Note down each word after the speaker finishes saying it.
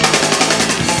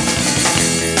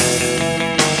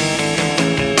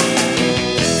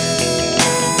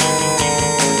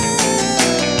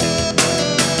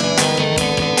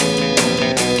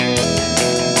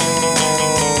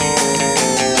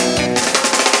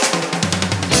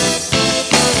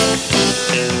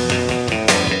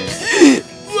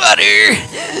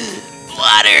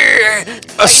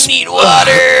I need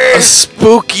water. A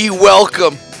spooky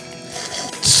welcome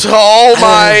to all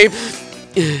my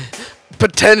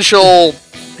potential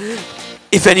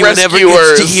If anyone ever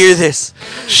rescuers. gets to hear this.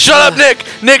 Shut up, Nick.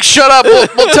 Nick, shut up.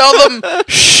 We'll tell them.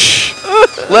 Shh.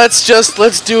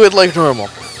 Let's do it like normal.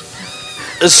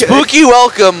 A spooky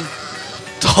welcome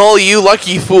to all you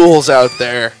lucky fools out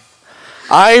there.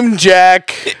 I'm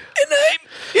Jack, And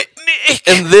I'm Nick.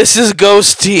 and this is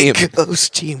Ghost Team.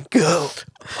 Ghost Team, go.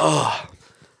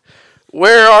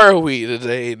 Where are we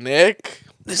today, Nick?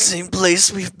 The same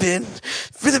place we've been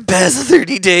for the past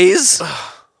 30 days.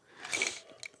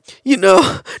 You know,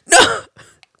 no.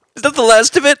 Is that the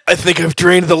last of it? I think I've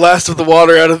drained the last of the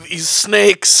water out of these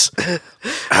snakes.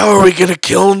 How are we gonna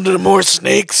kill no more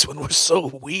snakes when we're so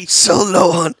weak? So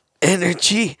low on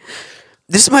energy.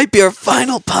 This might be our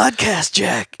final podcast,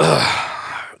 Jack.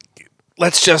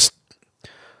 Let's just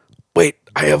wait.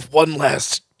 I have one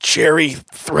last cherry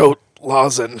throat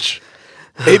lozenge.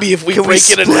 Maybe if we Can we break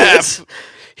it in split half.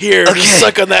 Here, Okay. just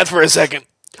suck on that for a second.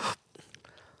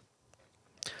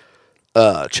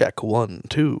 Check 1,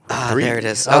 2, 3. There it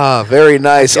is. Very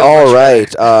nice. feel All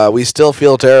much right. We still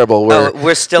feel terrible.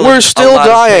 we're still we're in a still lot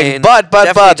of dying. pain. But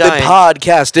Definitely the dying.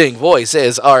 podcasting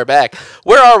voices are back.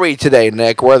 Where are we today,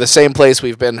 Nick? We're the same place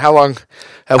we've been. How long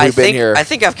have we been here? I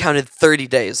think I've counted 30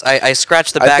 days. I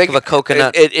scratched the back of a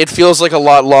coconut. It feels like a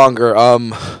lot longer.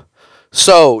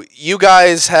 So you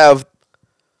guys have.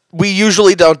 We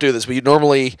usually don't do this. We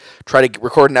normally try to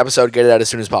record an episode, get it out as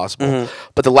soon as possible. Mm-hmm.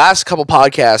 But the last couple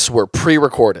podcasts were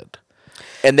pre-recorded,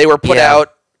 and they were put Yeah.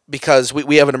 out because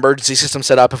we have an emergency system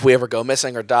set up. If we ever go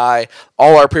missing or die,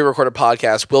 all our pre-recorded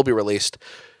podcasts will be released.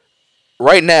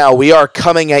 Right now, we are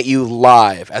coming at you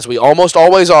live, as we almost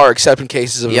always are, except in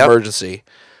cases of Yep. emergency.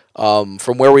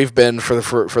 From where we've been for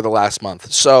the last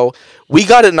month. So we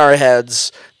got it in our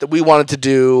heads that we wanted to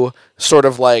do sort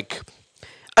of like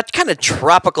A kind of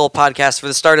tropical podcast for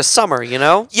the start of summer, you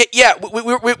know? yeah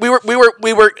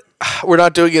we're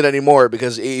not doing it anymore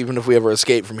because even if we ever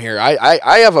escape from here,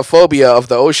 I have a phobia of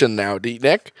the ocean now. Do you,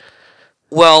 Nick?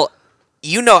 Well,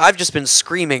 you know I've just been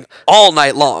screaming all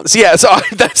night long. So yeah, so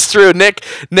that's true. Nick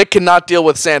cannot deal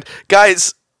with sand,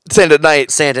 guys. Sand at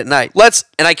night. Sand at night. Let's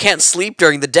And I can't sleep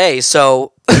during the day,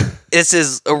 so this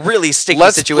is a really sticky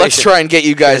situation. let's try and get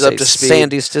you guys It up is to a speed.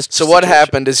 sandy So what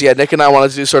happened is, yeah, Nick and I wanted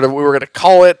to do sort of, we were going to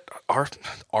call it our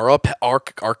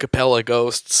archipelago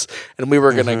ghosts, and we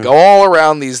were going to go all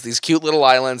around these cute little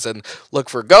islands and look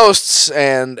for ghosts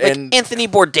and Like Anthony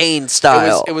Bourdain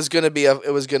style. it was going to be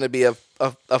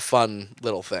a fun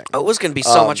little thing. Oh, it was going to be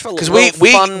so much fun. Because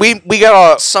Fun we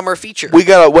got summer feature.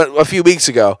 a few weeks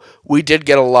ago. We did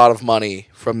get a lot of money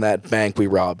from that bank we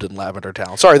robbed in Lavender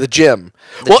Town. Sorry, the gym.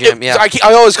 Gym, yeah.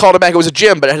 I always called it a bank. It was a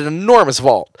gym, but it had an enormous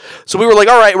vault. So we were like,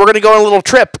 all right, we're going to go on a little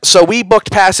trip. So we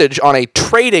booked passage on a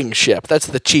trading ship. That's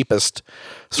the cheapest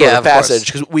sort Yeah, of of course.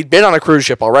 passage because we'd been on a cruise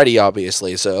ship already,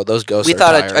 obviously. So those ghosts. we are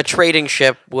thought tired. a trading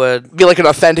ship would, be like an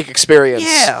authentic experience.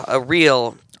 yeah, a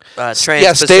real Yeah,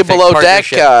 trans-Pacific stay below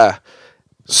partnership. deck.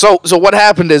 So what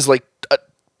happened is like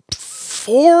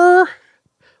 4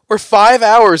 or 5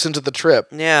 hours into the trip,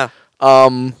 Yeah.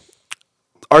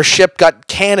 our ship got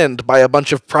cannoned by a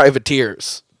bunch of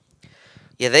privateers.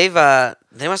 Yeah, they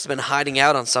must have been hiding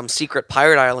out on some secret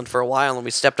pirate island for a while, and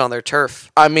we stepped on their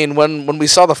turf. I mean, when we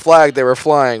saw the flag they were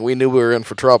flying, we knew we were in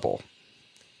for trouble.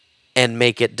 And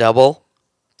make it double.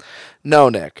 No,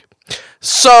 Nick.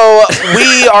 So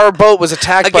our boat was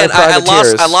attacked by Again, I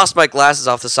privateers. lost my glasses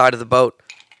off the side of the boat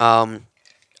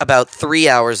about 3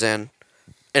 hours in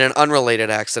an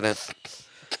unrelated accident.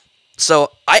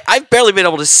 So I've barely been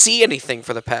able to see anything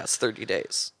for the past 30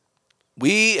 days.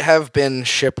 We have been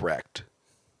shipwrecked.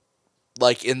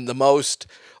 Like in the most,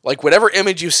 like whatever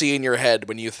image you see in your head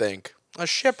when you think a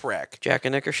shipwreck. Jack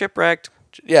and Nick are shipwrecked.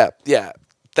 Yeah.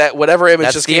 That whatever image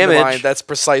That's just the came to image. mind, that's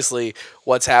precisely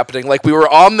what's happening. Like we were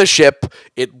on the ship,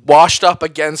 it washed up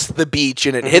against the beach,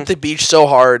 and it hit the beach so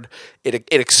hard, it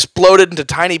exploded into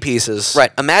tiny pieces.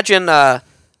 Right. Imagine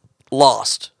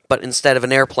Lost, but instead of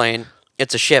an airplane,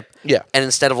 it's a ship. Yeah. And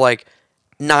instead of like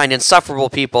 9 insufferable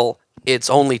people, it's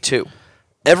only 2.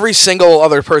 Every single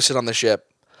other person on the ship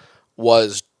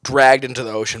was dragged into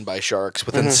the ocean by sharks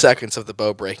within seconds of the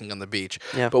boat breaking on the beach.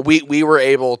 Yeah. But we were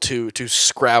able to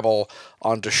scrabble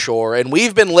onto shore, and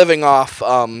we've been living off.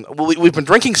 We've been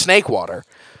drinking snake water,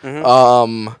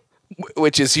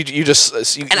 which is you just.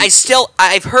 And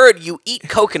I've heard you eat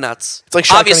coconuts. It's like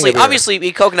shotgunning a beer. obviously you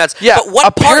eat coconuts. Yeah. But what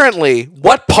apparently, part?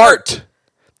 what part?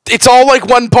 It's all like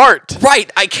one part.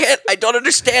 Right. I don't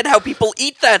understand how people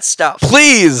eat that stuff.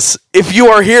 Please, if you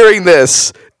are hearing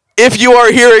this, if you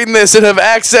are hearing this and have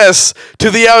access to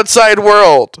the outside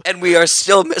world, And we are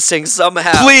still missing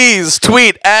somehow. please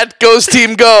tweet at Ghost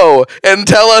Team Go and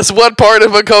tell us what part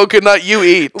of a coconut you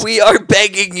eat. We are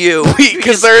begging you.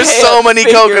 Because there are so many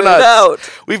figure it coconuts. out.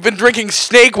 We've been drinking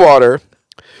snake water.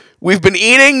 We've been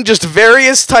eating just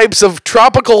various types of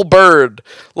tropical bird,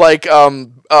 like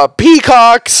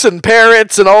peacocks and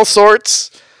parrots and all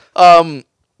sorts.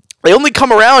 They only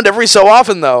come around every so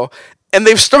often, though, and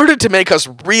they've started to make us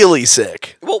really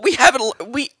sick. Well, we haven't.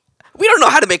 We don't know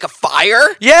how to make a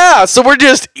fire. Yeah, so we're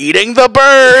just eating the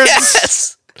birds.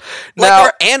 Yes. Like Now-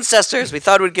 our ancestors, we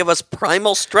thought it would give us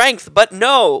primal strength, but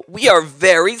no, we are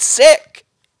very sick.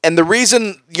 And the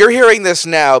reason you're hearing this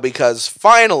now, because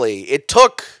finally, it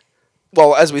took,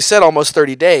 well, as we said, almost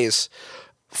 30 days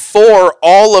for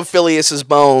all of Phileas's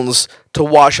bones to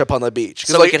wash up on the beach.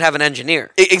 'Cause, So we could have an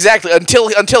engineer. Exactly.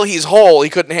 Until he's whole, he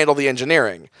couldn't handle the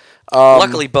engineering.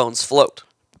 Luckily, bones float.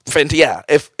 Yeah,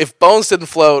 if bones didn't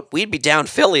float, We'd be down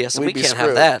Phileas, and we we'd be can't screwed.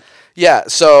 have that. Yeah,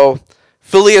 so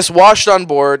Phileas washed on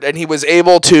board, and he was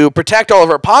able to protect all of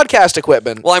our podcast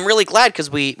equipment. Well, I'm really glad because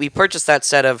we purchased that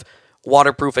set of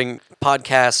waterproofing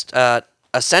podcast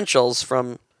essentials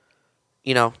from,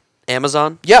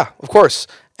 Amazon, Yeah, of course.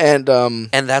 And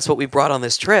and that's what we brought on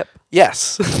this trip.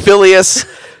 yes,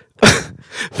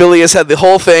 Phileas had the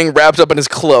whole thing wrapped up in his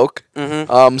cloak.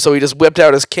 Mm-hmm. So he just whipped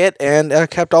out his kit and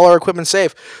kept all our equipment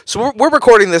safe. So we're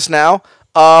recording this now.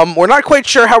 We're not quite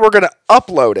sure how we're going to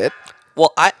upload it.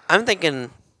 Well, I'm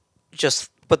thinking just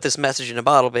put this message in a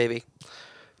bottle, baby.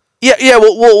 Yeah.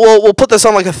 We'll put this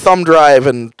on like a thumb drive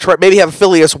and maybe have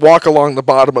Phileas walk along the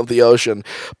bottom of the ocean,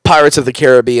 Pirates of the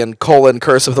Caribbean: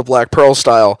 Curse of the Black Pearl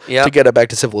style, Yep. to get it back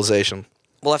to civilization.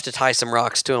 We'll have to tie some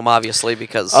rocks to him, obviously,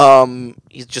 because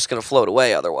he's just going to float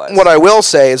away otherwise. What I will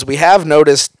say is we have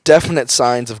noticed definite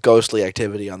signs of ghostly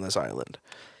activity on this island.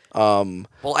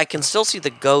 Well, I can still see the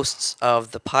ghosts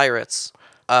of the pirates,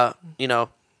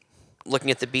 looking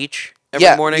at the beach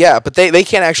every morning. Yeah, but they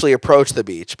can't actually approach the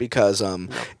beach because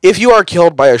if you are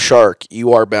killed by a shark,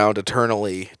 you are bound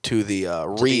eternally to the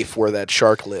reef where that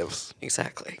shark lives.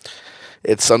 Exactly.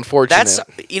 It's unfortunate. That's,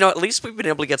 at least we've been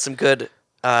able to get some good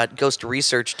ghost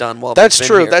research done while That's we've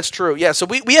been true. here. That's true. Yeah, so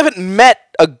we haven't met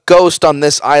a ghost on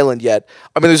this island yet.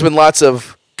 I mean, there's been lots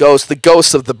of ghosts. The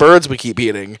ghosts of the birds we keep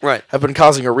eating have been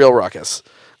causing a real ruckus.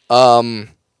 I'm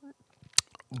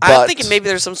but- thinking maybe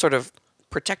there's some sort of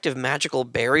protective magical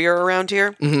barrier around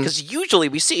here, because usually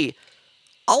we see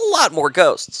a lot more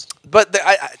ghosts. But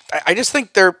I just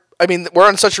think we're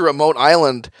on such a remote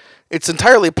island, it's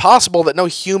entirely possible that no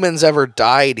humans ever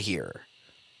died here.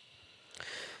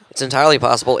 It's entirely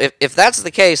possible. If that's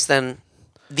the case, then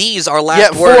these are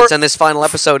last Yeah, words, and this final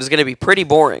episode is going to be pretty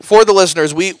boring. For the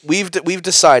listeners, we've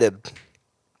decided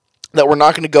that we're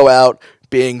not going to go out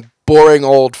being boring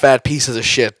old fat pieces of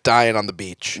shit dying on the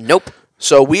beach. Nope.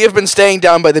 So we have been staying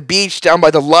down by the beach, down by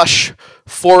the lush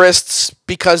forests,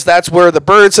 because that's where the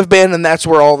birds have been, and that's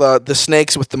where all the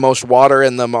snakes with the most water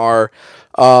in them are.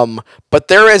 But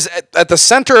there is, at the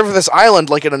center of this island,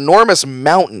 like an enormous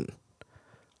mountain.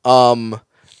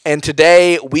 And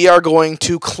today we are going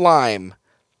to climb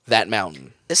that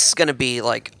mountain. This is going to be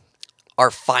like our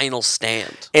final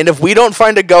stand. And if we don't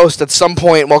find a ghost at some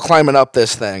point while climbing up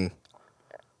this thing,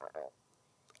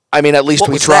 I mean, at least What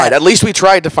we was tried. that? At least we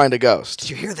tried to find a ghost. Did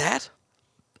you hear that?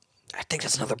 I think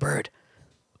that's another bird.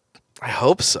 I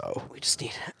hope so. We just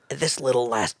need this little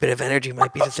last bit of energy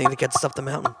might be the thing that gets us up the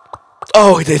mountain.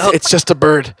 Oh, it's just a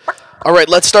bird. All right,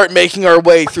 let's start making our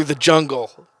way through the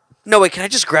jungle. No, wait, can I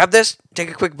just grab this? Take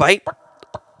a quick bite?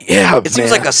 Yeah, It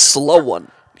seems like a slow one.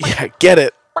 Yeah, get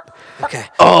it. Okay.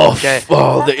 Oh, Okay.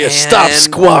 Stop And-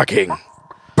 squawking.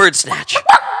 Bird snatch.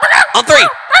 On 3.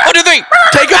 1, 2, 3.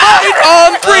 Take a bite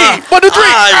on 3. 1, 2, 3.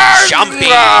 Jumpy.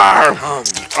 Yeah.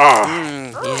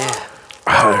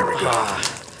 There we go.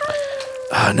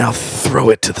 Now throw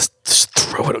it to the. Just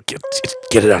throw it.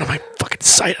 Get it out of my fucking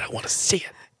sight. I want to see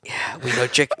it. Yeah, we know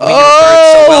birds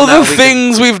so well now. The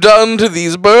things we've done to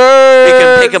these birds. We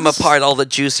can pick them apart, all the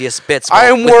juiciest bits.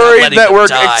 I'm without worried letting that them we're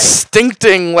die.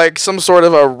 extincting like some sort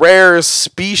of a rare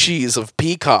species of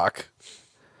peacock.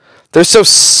 They're so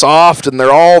soft and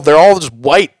they're all just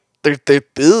white. They're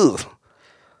ugh.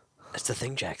 That's the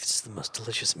thing, Jack. This is the most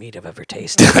delicious meat I've ever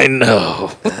tasted. I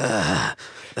know.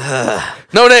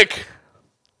 No, Nick.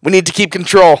 We need to keep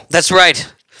control. That's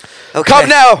right. Okay. Come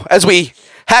now as we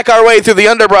hack our way through the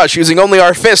underbrush using only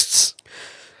our fists.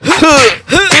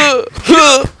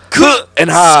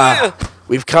 And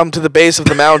we've come to the base of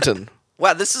the mountain.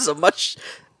 Wow, this is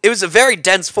it was a very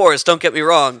dense forest, don't get me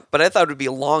wrong, but I thought it would be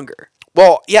longer.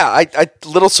 Well, yeah, a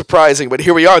little surprising, but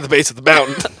here we are at the base of the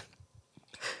mountain.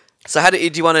 So do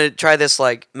you want to try this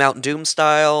like Mount Doom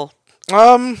style?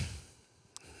 I mean,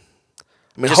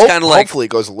 Just kinda, like, hopefully it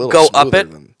goes a little go up smoother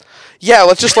it? than- Yeah,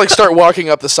 let's just like start walking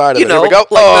up the side of You it. know, Here we go.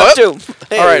 like Mount Oh, Doom.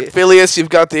 Hey. All right, Phileas, you've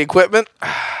got the equipment.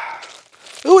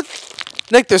 Ooh,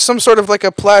 Nick, there's some sort of like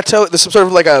a plateau. There's some sort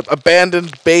of like a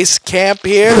abandoned base camp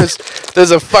here.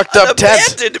 There's a fucked up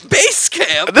tent. Abandoned base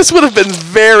camp, This would have been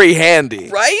very handy.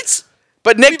 right?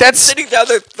 But Nick, We've been that's sitting down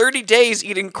there 30 days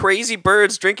eating crazy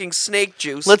birds, drinking snake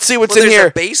juice. let's see what's when in there's here.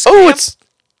 A base Oh, camp?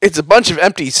 it's a bunch of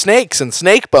empty snakes and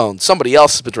snake bones. Somebody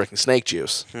else has been drinking snake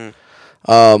juice.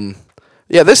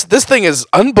 Yeah, this thing is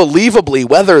unbelievably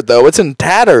weathered though. It's in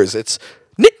tatters. It's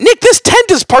Nick, this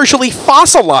tent is partially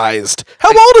fossilized. How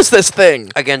old is this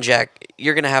thing? Again, Jack,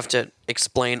 you're gonna have to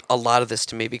explain a lot of this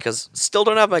to me because still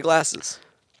don't have my glasses.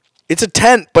 It's a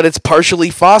tent, but it's partially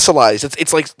fossilized.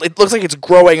 It's like it looks like it's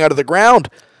growing out of the ground.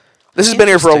 This has been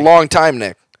here for a Interesting. long time,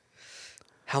 Nick.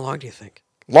 How long do you think?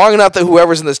 Long enough that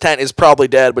whoever's in this tent is probably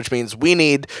dead, which means we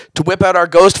need to whip out our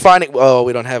ghost finding. Oh,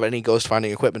 we don't have any ghost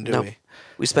finding equipment, do No. we?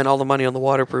 We spent all the money on the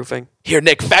waterproofing. Here,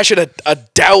 Nick, fashion a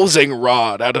dowsing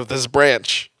rod out of this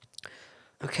branch.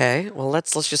 Okay, well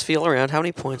let's just feel around. How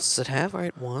many points does it have? All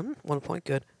right, 1 point,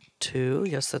 good. 2,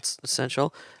 yes, that's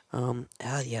essential.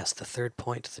 Yes, the third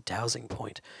point, the dowsing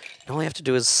point. And all I have to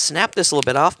do is snap this a little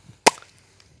bit off.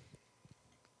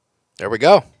 There we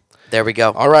go. There we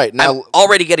go. All right, now I'm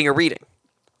already getting a reading,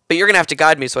 but you're gonna have to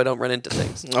guide me so I don't run into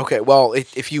things. okay. Well,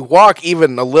 if you walk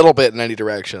even a little bit in any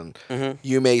direction, Mm-hmm.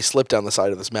 you may slip down the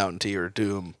side of this mountain to your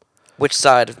doom. Which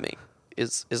side of me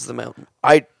is the mountain?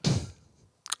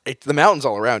 The mountain's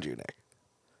all around you, Nick.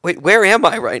 Wait, where am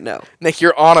I right now? Nick,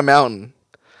 you're on a mountain.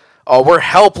 Oh, we're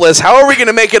helpless. How are we going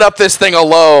to make it up this thing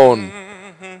alone?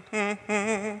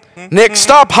 Nick,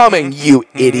 stop humming, you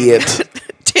idiot.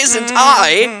 Tisn't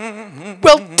I?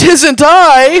 Well, tisn't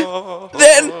I.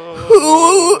 Then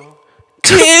who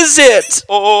is it?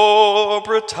 Oh,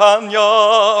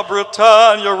 Britannia,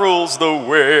 Britannia rules the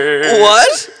waves. What?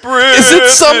 Is it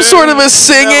some sort of a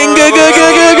singing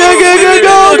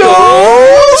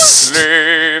ghost?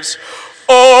 Slaves.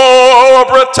 Oh,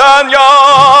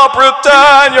 Britannia,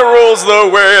 Britannia rules the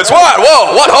waves. What?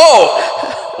 Whoa, what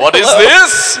ho? What is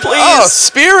this? Please, Oh,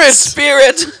 spirit.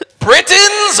 spirit.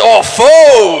 Britons or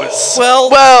foes? Well,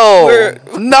 we're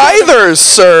neither,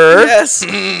 sir. yes.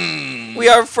 We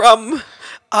are from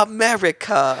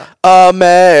America.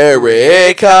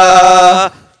 America.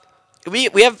 We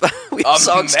have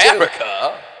songs too.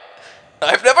 America?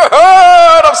 I've never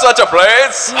heard of such a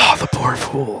place. Oh, the poor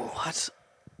fool. What?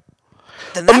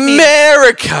 Then that means-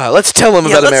 America. Let's tell him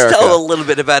yeah, about let's America. tell a little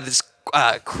bit about this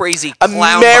crazy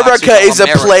clown America box we call is a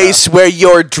America. place where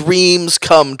your dreams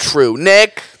come true.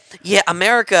 Nick? Yeah,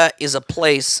 America is a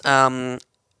place where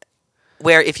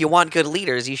if you want good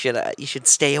leaders, you should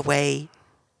stay away.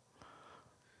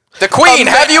 The Queen.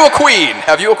 Have you a queen?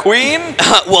 Have you a queen?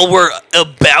 Well, we're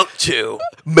about to.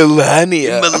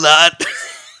 Melania. Milan.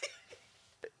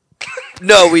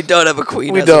 No, we don't have a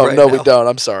queen. We as of don't. right No, now. we don't.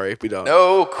 I'm sorry. We don't.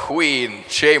 No queen.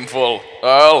 Shameful.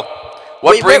 Earl.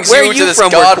 What Wait, brings where you are to you this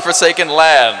from? godforsaken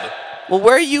land? Well,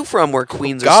 where are you from where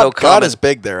queens are so God common? is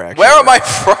big there, actually. Where am I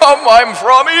from? I'm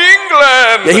from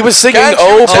England. Yeah, he was singing Can't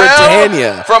 "Oh, you tell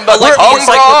Britannia." from the Like the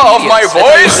timbre of my encyclopedias. I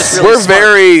thought he was voice. just really We're smart.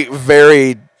 very,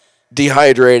 very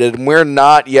dehydrated, and we're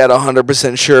not yet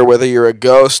 100% sure whether you're a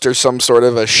ghost or some sort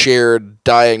of a shared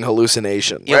dying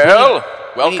hallucination. Yeah. Well,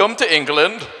 welcome to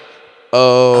England.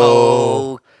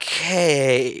 Oh.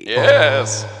 Okay.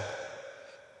 Yes.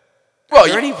 Well, Are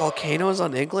there you, any volcanoes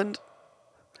on England?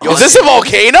 Is this a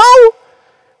volcano?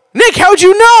 Nick, how'd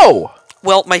you know?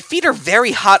 Well, my feet are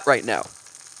very hot right now.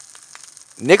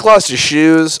 Nick lost his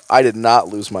shoes. I did not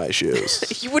lose my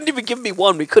shoes. You wouldn't even give me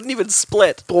one. We couldn't even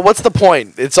split. Well, what's the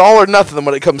point? It's all or nothing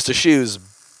when it comes to shoes,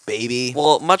 baby.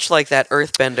 Well, much like that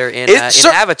earthbender in It's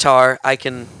Avatar, I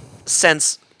can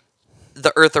sense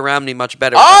the earth around me much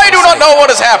better. I do not know what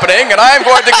is happening, and I am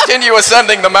going to continue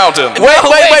ascending the mountain.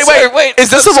 Wait. Is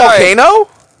this a I'm sorry. volcano?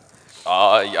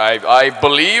 I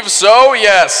believe so,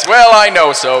 yes. Well, I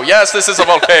know so. Yes, this is a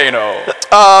volcano.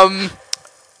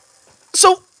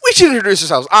 So, we should introduce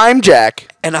ourselves. I'm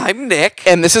Jack, And I'm Nick.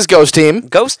 and this is Ghost Team.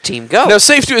 Ghost Team, go. Now,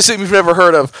 safe to assume you've never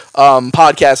heard of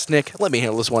podcasts. Nick, let me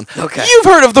handle this one. Okay. You've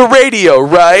heard of the radio,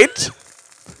 right?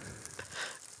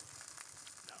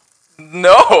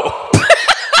 No.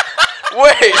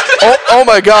 Wait. Oh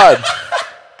my God.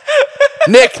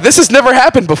 Nick, this has never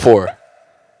happened before.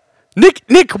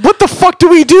 Nick, what the fuck do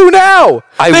we do now?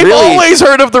 They've really- always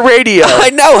heard of the radio. I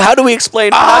know. How do we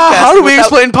explain podcasts? How do we without-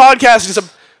 explain podcasting?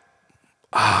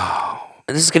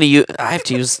 This is gonna use. I have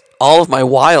to use all of my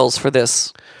wiles for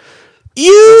this.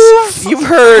 You've You've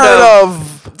heard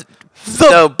of of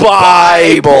the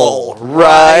Bible,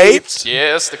 right?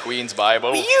 Yes, the Queen's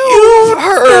Bible. You've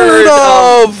heard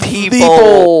of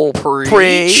people preaching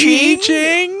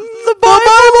preaching the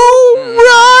Bible,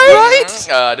 right?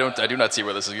 I do not see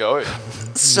where this is going.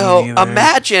 So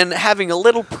imagine having a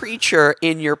little preacher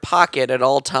in your pocket at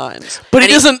all times. But he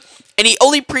And doesn't. And he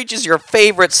only preaches your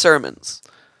favorite sermons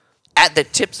at the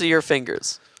tips of your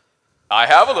fingers. I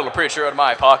have a little preacher in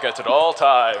my pocket at all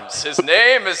times. His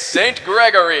name is Saint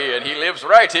Gregory, and he lives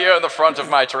right here in the front of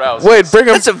my trousers. Wait, bring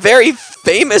him. That's a very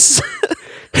famous.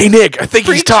 Hey, Nick, I think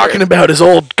he's Preacher. talking about his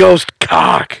old ghost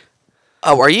cock.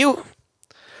 Oh, are you?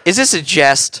 Is this a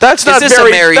jest? That's not is this very-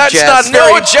 a merry that's jest? not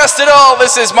No jest at all.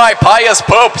 This is my pious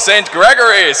Pope, Saint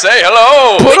Gregory. Say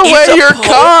hello. Put he's away a your pope.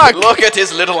 cock. Look at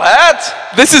his little hat.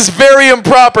 This is very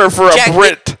improper for a Jack,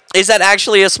 Brit. Is that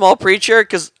actually a small preacher?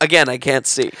 Because again, I can't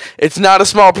see. It's not a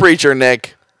small preacher,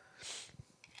 Nick.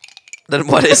 Then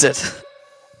what is it?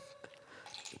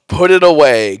 Put it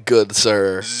away, good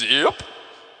sir. Zip.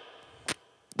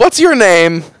 What's your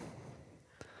name?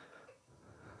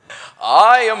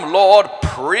 I am Lord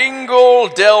Pringle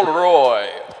Delroy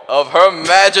of Her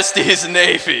Majesty's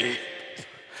Navy.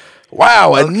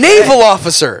 Wow, a naval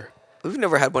officer. We've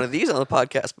never had one of these on the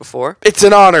podcast before. It's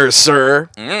an honor, sir.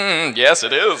 Yes,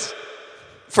 it is.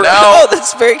 For Now- oh,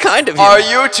 that's very kind of you. Are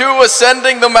you two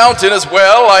ascending the mountain as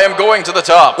well? I am going to the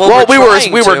top. Well, Well, we're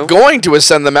we were trying to. going to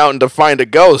ascend the mountain to find a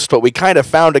ghost, but we kind of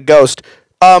found a ghost.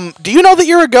 Do you know that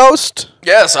you're a ghost?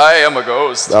 Yes, I am a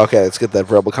ghost. Okay, let's get that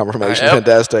verbal confirmation. Yep.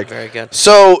 Fantastic. Very good.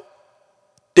 So,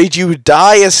 did you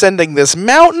die ascending this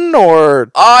mountain,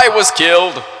 or I was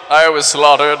killed. I was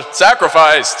slaughtered.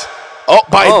 Sacrificed.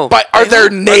 are there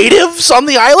natives on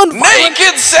the island?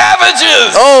 Naked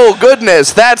savages! Oh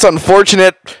goodness, that's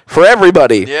unfortunate for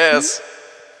everybody. Yes.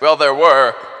 Well, there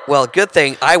were. Well, good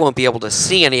thing I won't be able to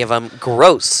see any of them.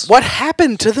 Gross. What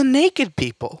happened to the naked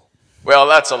people? Well,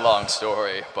 that's a long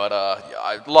story, but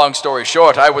long story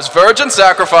short, I was virgin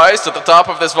sacrificed at the top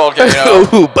of this volcano.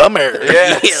 Ooh, bummer.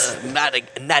 Yes.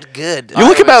 Not good. You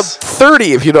look I about was-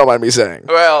 30, if you don't mind me saying.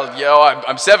 Well,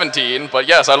 I'm 17, but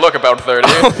yes, I look about 30.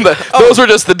 Those were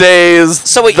just the days.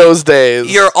 So wait, those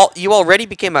days. You already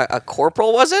became a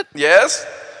corporal, was it? Yes?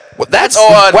 Well, that's Oh,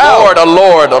 wow. a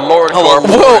lord corporal.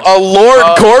 Whoa, a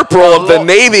Lord Corporal of the lo-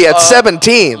 Navy at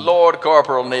 17. Lord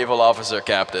Corporal Naval Officer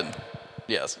Captain.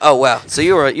 Yes. Oh wow. So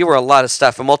you were a lot of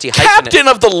stuff. A multi-hyphenate. Captain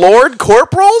of the Lord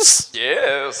Corporals?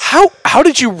 Yes. How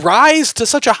did you rise to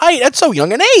such a height at so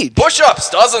young an age? Push-ups,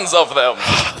 dozens of them.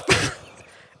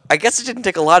 I guess it didn't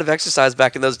take a lot of exercise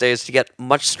back in those days to get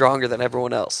much stronger than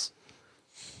everyone else.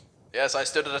 Yes, I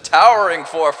stood at a towering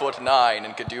 4'9"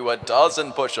 and could do a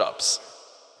dozen push-ups.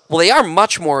 Well, they are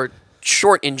much more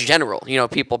short in general. You know,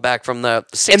 people back from the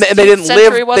 16th And they didn't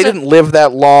century, live. was They it? didn't live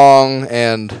that long.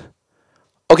 And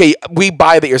okay, we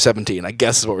buy that you're 17. I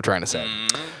guess is what we're trying to say.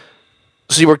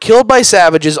 So you were killed by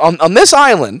savages on this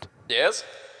island. Yes?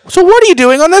 So what are you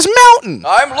doing on this mountain?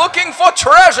 I'm looking for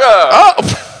treasure!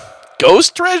 Oh,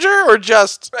 ghost treasure or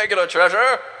just? Regular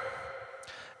treasure?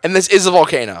 And this is a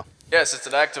volcano, Yes, it's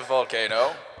an active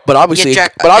volcano. but obviously, Yeah,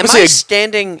 Jack, but obviously, am I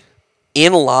standing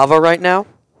in lava right now?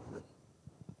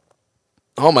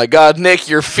 oh my God, Nick,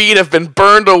 your feet have been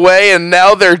burned away, and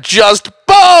now they're just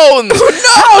bones.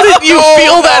 How did you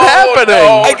feel that happening?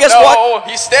 No, I guess no. what-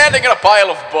 He's standing in a pile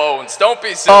of bones. Don't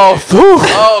be silly. Oh, phew.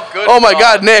 Oh, good Oh my God.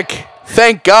 God, Nick!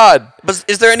 Thank God. But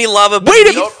is there any lava Wait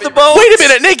a beneath be- the bones? Wait a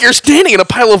minute, Nick! You're standing in a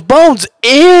pile of bones.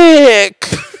 Ick!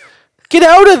 Get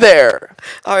out of there!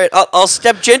 All right, I'll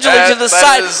step gingerly to the That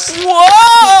side. is-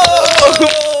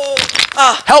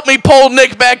 Whoa! Help me pull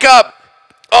Nick back up.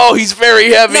 Oh, he's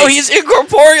very heavy. No, he's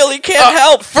incorporeal. He can't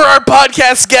help. For our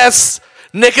podcast guests,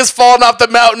 Nick has fallen off the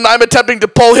mountain. I'm attempting to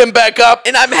pull him back up.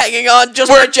 And I'm hanging on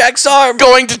just We're by Jack's arm.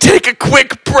 Going to take a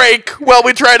quick break while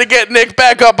we try to get Nick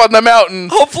back up on the mountain.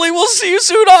 Hopefully, we'll see you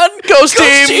soon on Ghost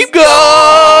team,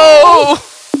 go!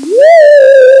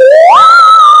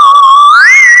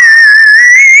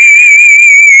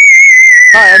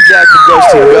 Hi, I'm Jack from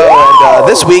Ghost Team Go, and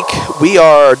this week we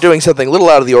are doing something a little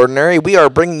out of the ordinary. We are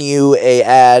bringing you a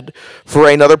ad for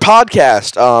another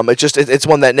podcast. It's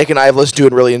one that Nick and I have listened to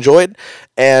and really enjoyed,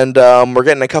 and we're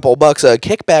getting a couple bucks a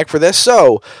kickback for this.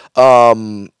 So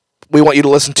we want you to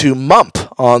listen to Mump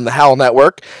on the Howl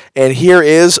Network, and here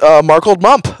is Markold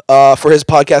Mump for his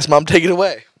podcast. Mump, take it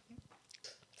away.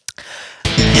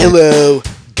 Hello,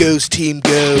 Ghost Team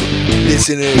Go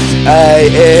listeners. I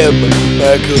am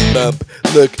Markold Mump.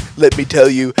 Look, let me tell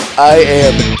you, I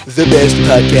am the best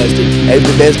podcaster. I'm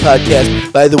the best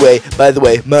podcast. By the way,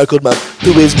 Markold Mump.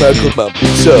 Who is Markold Mump?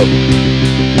 So,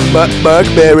 Mark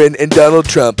Maron and Donald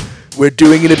Trump we're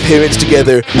doing an appearance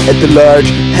together at the Large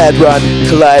Hadron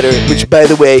Collider, which, by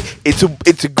the way, it's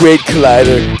a great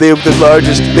collider. They have the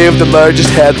largest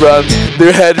hadrons.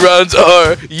 Their hadrons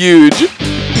are huge.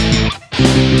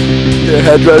 Their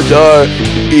hadrons are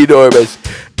enormous.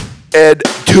 And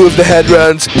two of the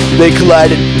hadrons, they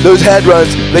collided. Those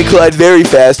hadrons, they collide very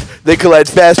fast. They collide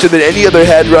faster than any other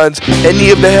hadrons. Any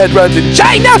of the hadrons in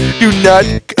China do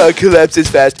not collapse as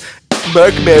fast.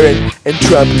 Mark Maron and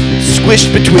Trump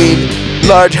squished between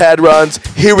large hadrons.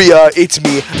 Here we are. It's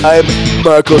me. I'm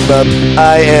Markled Mump.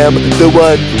 I am the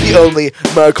one, the only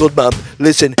Markled Mump.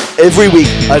 Listen, every week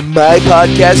on my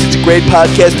podcast. It's a great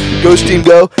podcast. Ghost Team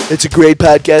Go. It's a great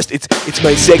podcast. It's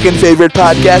my second favorite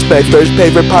podcast. My first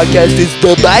favorite podcast is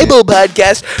the Bible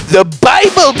Podcast. The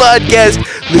Bible Podcast.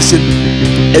 Listen,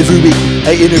 every week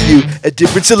I interview a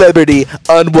different celebrity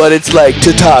on what it's like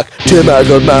to talk to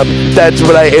Markled Mump. That's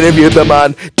what I interview them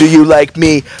on. Do you like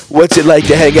me? What's it like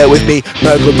to hang out with me,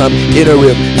 Markled Mump, in a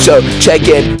room? So check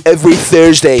in every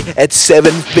Thursday at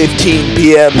 7:15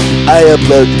 p.m. I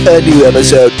upload a new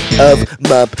episode of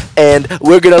Mump, and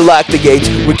we're gonna lock the gates.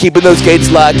 We're keeping those gates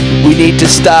locked. We need to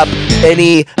stop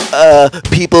any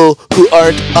people who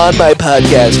aren't on my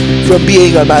podcast from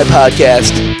being on my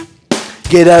podcast.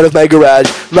 Get out of my garage.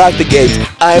 Lock the gates.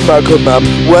 I'm Markled Mump.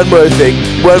 One more thing.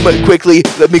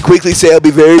 Let me quickly say, I'll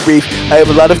be very brief. I have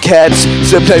a lot of cats.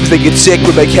 Sometimes they get sick.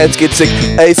 When my cats get sick,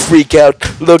 I freak out.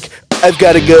 Look, I've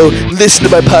got to go. Listen to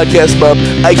my podcast, Mum.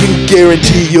 I can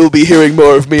guarantee you'll be hearing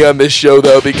more of me on this show,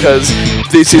 though, because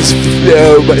there's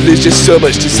just so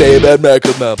much to say about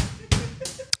Markled Mump.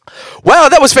 Wow,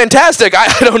 that was fantastic. I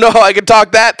don't know how I could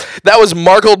talk that. That was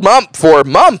Markled Mump for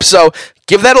Mump, so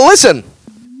give that a listen.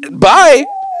 Bye.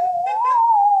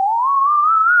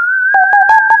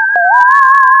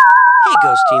 Hey,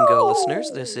 Ghost Team Go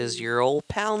listeners, this is your old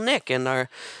pal Nick, and I've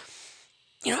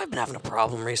been having a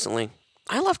problem recently.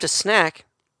 I love to snack,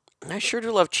 and I sure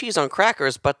do love cheese on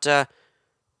crackers, but,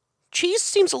 cheese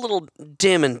seems a little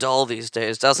dim and dull these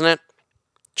days, doesn't it?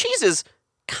 Cheese is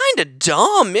kinda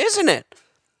dumb, isn't it?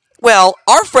 Well,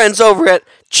 our friends over at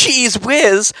Cheese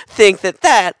Whiz think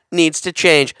that needs to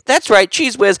change. That's right,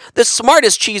 Cheese Whiz, the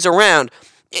smartest cheese around.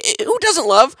 Who doesn't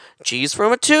love cheese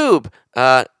from a tube?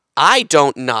 I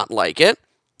don't not like it.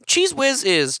 Cheese Whiz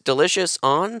is delicious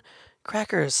on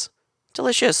crackers.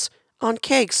 Delicious on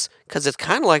cakes, because it's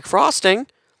kind of like frosting.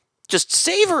 Just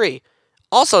savory.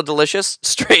 Also delicious,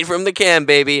 straight from the can,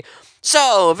 baby.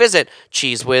 So, visit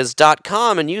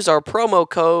cheesewhiz.com and use our promo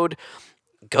code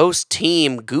Ghost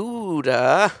Team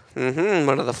Gouda.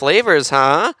 One of the flavors,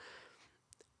 huh?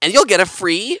 And you'll get a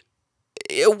free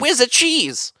whiz of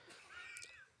cheese.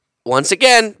 Once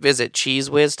again, visit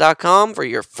cheesewhiz.com for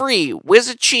your free whiz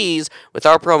of cheese with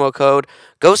our promo code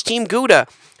Ghost Team Gouda.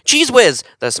 Cheese Whiz,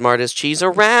 the smartest cheese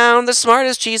around, the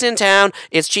smartest cheese in town.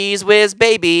 It's Cheese Whiz,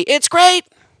 baby. It's great.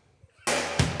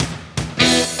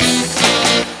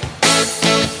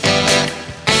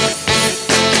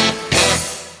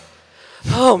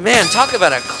 Oh man, talk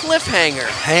about a cliffhanger.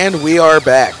 And we are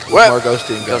back. Well, More Ghost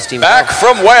Team Go. Ghost Team Back Go.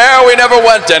 from where we never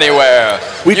went anywhere.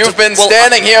 You've been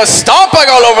standing here stomping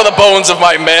all over the bones of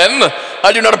my men.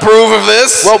 I do not approve of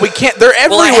this. Well, we can't. They're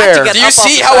Well, I have to everywhere. get Do you up off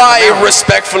see the how side of the I mountain.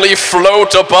 respectfully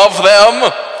float above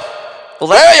them? Well,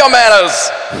 Where are your manners?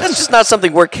 that's just not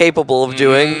something we're capable of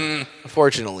doing.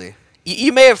 Unfortunately.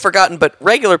 You may have forgotten, but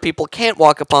regular people can't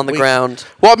walk upon the ground.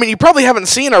 Well, I mean, you probably haven't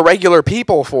seen our regular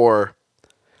people for.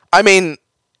 I mean,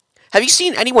 Have you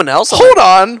seen anyone else? hold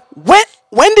on.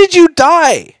 When did you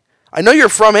die? I know you're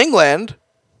from England.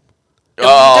 He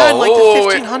died in like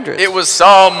the 1500s. It was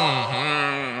some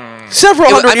Several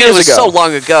hundred it years was ago. so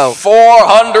long ago.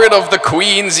 400 of the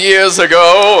Queen's years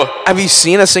ago. Have you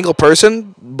seen a single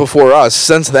person before us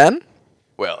since then?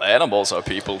 Well, animals are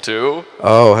people too.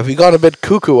 Oh, have you gone a bit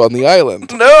cuckoo on the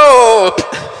island? No!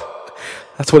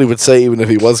 That's what he would say even if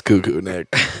he was cuckoo, Nick.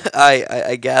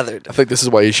 I gathered. I think this is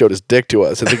why he showed his dick to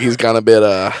us. I think he's gone a bit,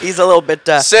 He's a little bit.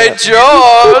 St.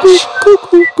 George!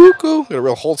 cuckoo, cuckoo. Got a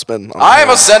real Holtzman. On I'm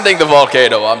him. ascending the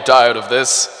volcano. I'm tired of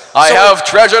this. I have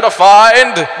treasure to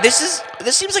find. This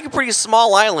seems like a pretty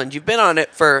small island. You've been on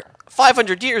it for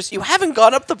 500 years. You haven't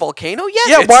gone up the volcano yet.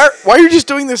 Yeah, why are you just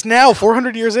doing this now,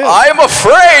 400 years in? I'm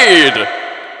afraid.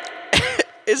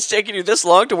 It's taking you this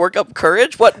long to work up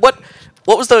courage. What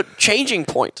was the changing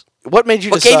point? What made you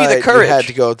What decide gave you the courage? had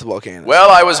to go up the volcano? Well,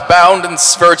 I was bound and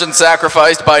virgin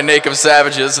sacrificed by native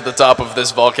savages at the top of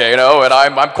this volcano, and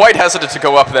I'm quite hesitant to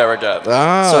go up there again.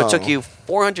 Oh. So it took you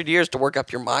 400 years to work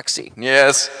up your moxie.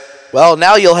 Yes. Well,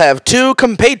 now you'll have 2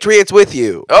 compatriots with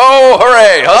you. Oh,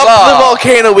 hooray! Up the Huzzah!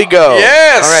 volcano we go.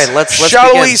 Yes. All right, let's Shall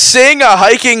begin. we sing a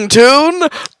hiking tune?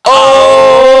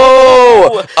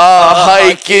 Oh, a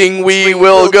hiking we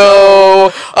will go.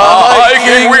 A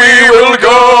Hiking we will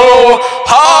go.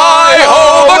 Hi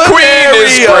ho, the queen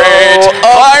is great.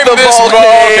 Climb the this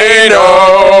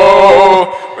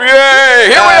volcano. Yay!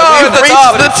 Here we are we've at the reached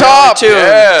top. the top.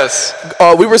 Yes.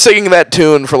 We were singing that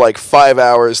tune for like 5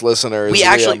 hours, listeners. We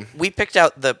actually we picked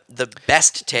out the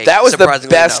best take. that was the surprisingly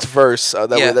best enough. verse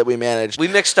Yeah. that we managed. We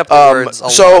mixed up the words.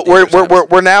 So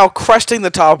we're now cresting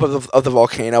the top of the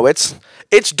volcano.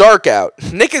 It's dark out.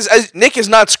 Nick is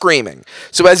not screaming.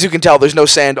 So as you can tell, there's no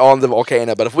sand on the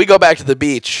volcano. But if we go back to the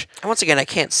beach, And once again, I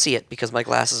can't see it because my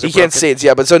glasses are you can't broken. see it.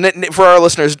 Yeah, but so for our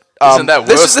listeners, Isn't that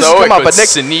this worse has though? come It up. could But Nick,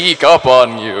 sneak up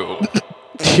on you.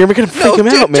 you're gonna freak him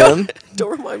out, man.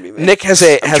 Don't remind me, man. Nick has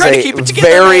trying to a keep it together,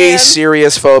 very man.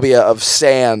 serious phobia of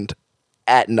sand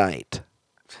at night.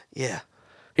 Yeah,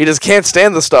 He just can't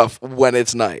stand the stuff when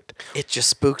it's night. it just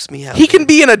spooks me out. He can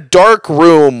be in a dark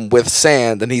room with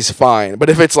sand and he's fine. But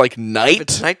if it's like night, If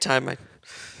it's nighttime, I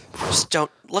just don't.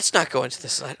 Let's not go into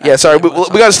this. yeah, sorry, we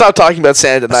got to stop talking about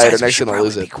sand at night, or Nick's should gonna probably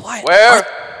lose be it. quiet.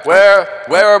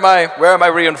 Where are my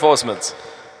reinforcements?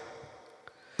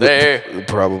 They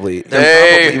Probably.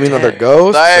 They- You mean other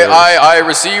ghosts? or- I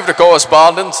received a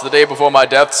correspondence the day before my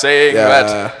death saying Yeah.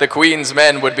 that the Queen's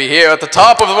men would be here at the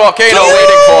top of the volcano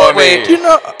waiting for me. Wait. You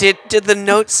know, Did the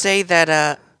note say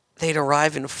that they'd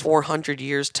arrive in 400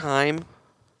 years' time?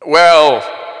 Well,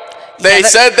 they that-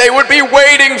 said they would be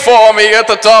waiting for me at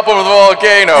the top of the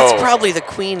volcano. That's probably the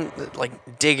queen, like,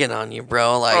 digging on you,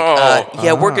 bro. Like,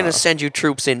 yeah, we're gonna send you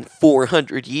troops in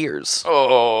 400 years.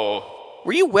 Oh.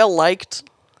 Were you well liked?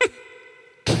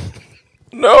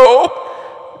 No.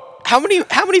 How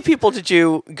many people did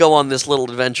you go on this little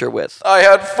adventure with? I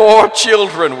had 4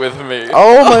 children with me.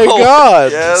 oh my Oh.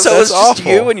 God. Yes. So that's it's just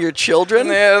awful. you and your children?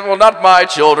 Yeah, well, not my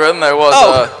children. There was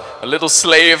Oh. a little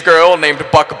slave girl named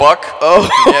Buck Buck. Oh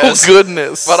Yes.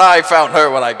 goodness. But I found her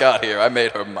when I got here. I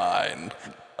made her mine.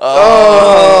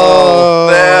 Oh.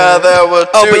 There were 2.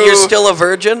 Oh, but you're still a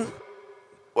virgin?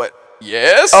 What?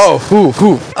 Yes? Oh,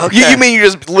 whew. Okay. You mean you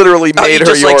just literally Oh, you made her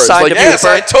just, like, yours? signed a Yes,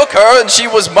 I took her and she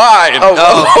was mine.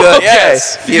 Oh, good. okay.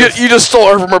 Yes. You just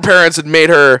stole her from her parents and made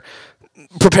her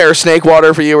prepare snake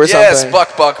water for you or Yes, something.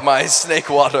 Buck Buck, my snake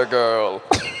water girl.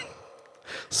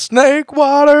 Snake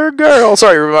water girl.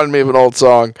 Sorry, it reminded me of an old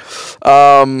song.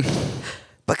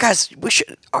 But guys, we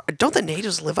should. Don't the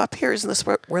natives live up here? Isn't this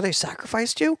where they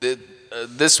sacrificed you?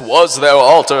 This was their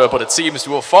altar, but it seems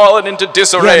to have fallen into Yeah,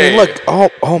 disarray. I mean, look.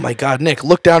 Oh my God, Nick!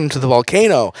 Look down into the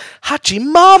volcano.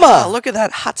 Hachimama. Oh, look at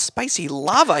that hot, spicy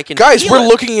lava! I can Guys, feel we're it.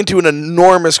 looking into an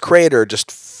enormous crater just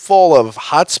full of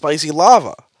hot, spicy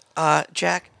lava.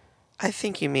 Jack, I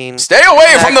think you mean. Stay away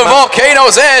from the Magma.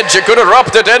 volcano's edge. It could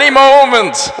erupt at any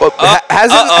moment. Well,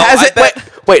 has it?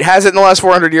 Wait, has it in the last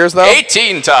 400 years though?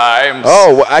 18 times.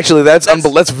 Oh, well, actually, that's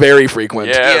very frequent.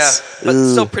 Yes. Yeah,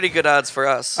 but still pretty good odds for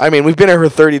us. I mean, we've been here for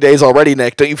 30 days already,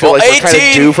 Nick. Don't you feel Well, like we're kind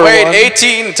of due for one?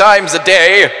 18 times a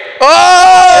day.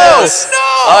 Oh! Yes. no!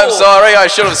 I'm sorry, I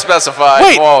should have specified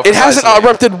Wait, more it hasn't precisely.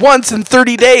 erupted once in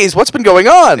 30 days. What's been going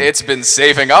on? It's been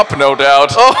saving up, no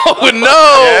doubt. oh, no!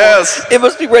 Yes. It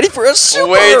must be ready for a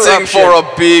super Waiting eruption. for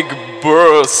a big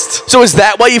burst. So is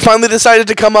that why you finally decided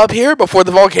to come up here before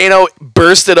the volcano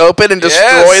bursted open and destroyed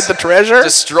Yes. the treasure?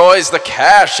 Destroys the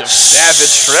cache of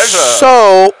savage treasure.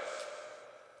 So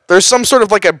there's some sort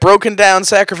of like a broken down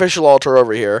sacrificial altar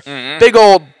over here. Mm-hmm. Big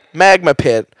old magma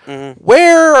pit.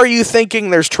 Where are you thinking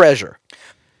there's treasure?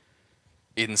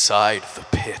 Inside the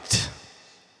pit,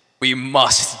 we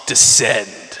must descend.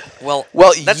 Well,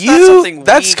 Well, that's not something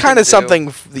that's we kind can of do. something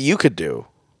that you could do.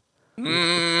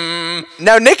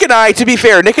 Now, Nick and I, to be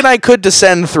fair, Nick and I could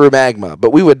descend through magma,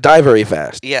 but we would die very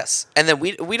fast. Yes, and then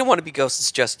we don't want to be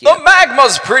ghosts just yet. The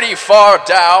magma's pretty far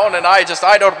down, and I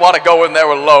don't want to go in there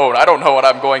alone. I don't know what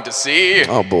I'm going to see.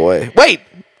 Oh boy! Wait,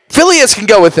 Phileas can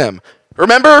go with him.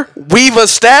 Remember, we've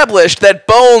established that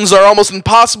bones are almost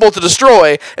impossible to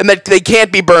destroy, and that they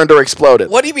can't be burned or exploded.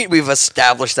 What do you mean we've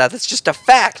established that? That's just a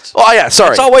fact. Oh yeah,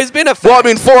 sorry. It's always been a fact. Well, I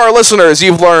mean, for our listeners,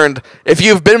 you've learned, if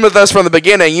you've been with us from the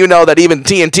beginning, you know that even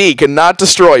TNT cannot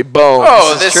destroy bones.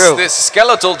 Oh, This is true. this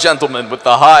skeletal gentleman with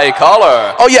the high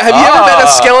collar. Oh, yeah, have you ever met a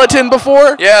skeleton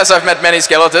before? Yes, I've met many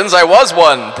skeletons. I was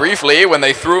one, briefly, when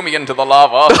they threw me into the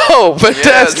lava. Oh,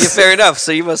 fantastic. Yeah, fair enough.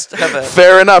 So you must have a.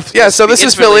 Fair enough. Yeah, so be this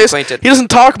is intimately Phileas. acquainted. He doesn't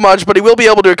talk much, but he will be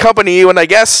able to accompany you, and I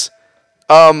guess...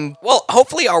 Well,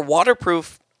 hopefully our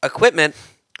waterproof equipment.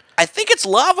 I think it's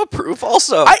lava proof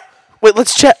also. Wait,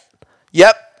 let's check.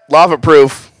 Yep, lava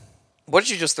proof. What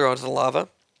did you just throw into the lava?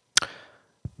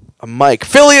 A mic.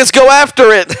 Phileas, go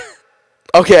after it!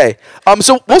 Okay.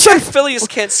 So we'll send Phileas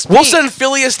can't speak. We'll send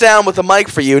Phileas down with a mic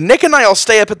for you. Nick and I will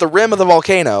stay up at the rim of the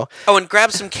volcano. Oh, and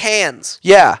grab some cans.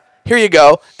 Yeah. Here you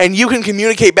go. And you can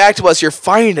communicate back to us your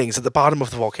findings at the bottom of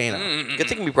the volcano. Good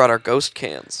thing we brought our ghost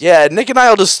cans. Yeah, Nick and I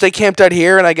will just stay camped out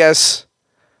here and I guess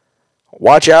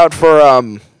watch out for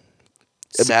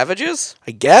Savages?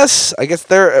 I guess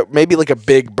there maybe like a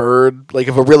big bird, like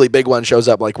if a really big one shows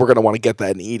up, like we're gonna want to get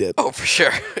that and eat it. Oh, for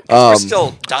sure. 'Cause we're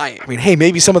still dying. I mean, hey,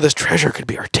 maybe some of this treasure could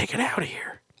be our ticket out of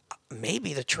here.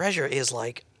 Maybe the treasure is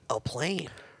like a plane.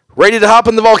 Ready to hop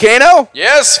in the volcano?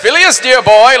 Yes, Phileas, dear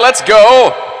boy, let's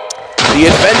go. The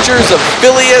Adventures of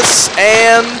Phileas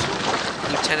and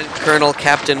Lieutenant Colonel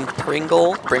Captain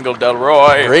Pringle. Pringle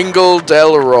Delroy. Pringle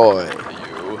Delroy.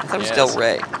 You. That was Yes. Del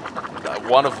Rey.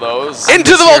 One of those.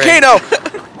 Into the hearing-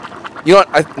 volcano! You know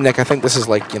what, Nick? I think this is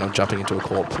like jumping into a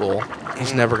cold pool.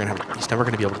 He's never gonna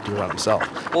be able to do it on himself.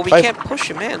 Well, we If I- can't push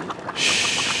him in.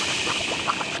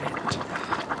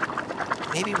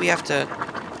 Maybe we have to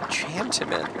chant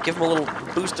him in. Give him a little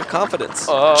boost of confidence.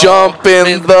 Jump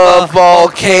in the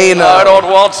volcano. I don't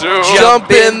want to.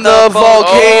 Jump in the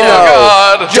volcano.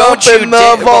 Oh, God. Jump Don't you in the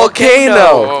dare-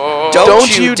 volcano.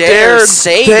 Don't you dare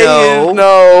say no. no.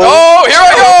 Oh, here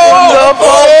I The go.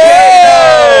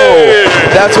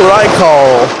 volcano. That's what I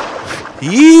call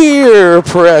ear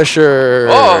pressure.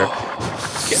 Oh.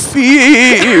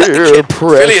 Fear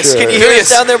pressure. Phileas, can you Hear hear us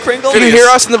down there, Pringle? Can you hear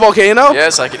us in the volcano?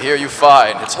 Yes, I can hear you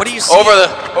fine. It's What do you see?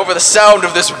 over the sound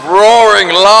of this roaring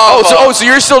lava. So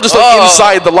you're still just like Oh.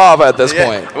 inside the lava at this Yeah.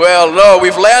 point. Well, no,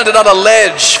 we've landed on a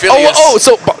ledge, Phileas.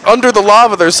 So under the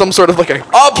lava there's some sort of like a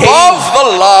above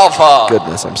the lava.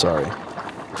 Goodness, I'm sorry.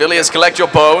 Phileas, collect your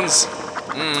bones.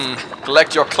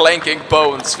 Collect your clanking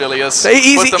bones, Phileas. Hey,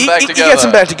 easy. Put them back He together. gets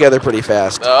them back together pretty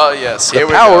fast. Oh yes, The here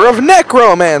we power go. of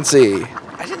necromancy.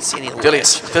 I didn't see any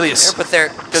Phileas, light. Phileas. But they're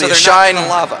Phileas, so they're shine, not in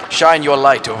the lava. shine your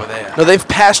light over there. No, they've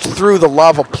passed through the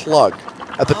lava plug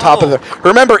at the top of Oh. the.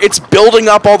 Remember, it's building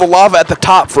up all the lava at the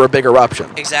top for a big eruption.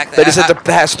 Exactly. They just had to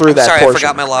pass through I'm that sorry, portion. I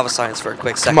forgot my lava science for a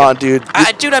quick second. Come on, dude.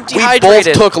 Dude, I'm We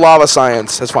dehydrated. both took lava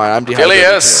science. That's fine. I'm dehydrated.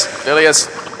 Phileas, Phileas,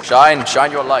 shine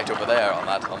your light over there on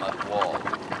that wall.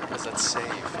 What does that say?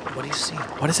 What do you see?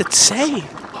 What does it say?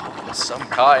 Some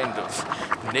kind of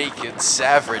naked,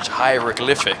 savage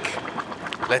hieroglyphic.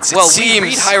 It Well, seems. we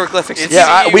read hieroglyphics. it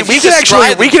Yeah, we seems- can actually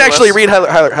describe them to us. read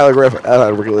hieroglyphic.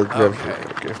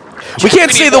 We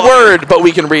can't say the Keep on. word, but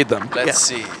we can read them. Let's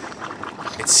see.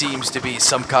 It seems to be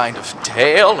some kind of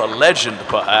tale, a legend,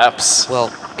 perhaps.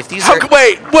 Well, if these How? are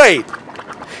Wait.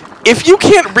 If you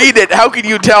can't read it, how can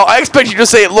you tell? I expect you to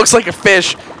say it looks like a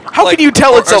fish. How like, can you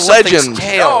tell or- it's or a something's legend?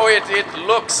 tail? No, it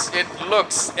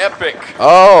looks epic.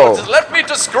 Oh. Just let me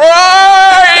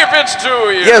describe it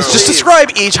to you. Yes, just describe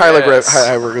each hieroglyph. Yes.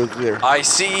 hieroglyph. I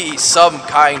see some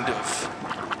kind of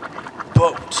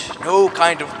boat. No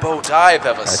kind of boat I've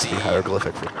ever That's the seen.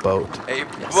 hieroglyphic for boat. A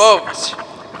boat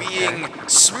being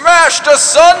smashed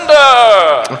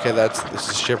asunder. Okay, this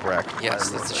is shipwreck. Yes,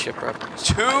 that's a shipwreck.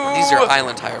 Two. These are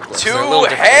island hieroglyphs. They're a little Two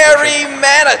different than hairy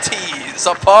manatees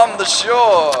upon the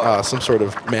shore. Some sort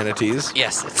of manatees.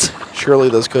 Yes, it's Surely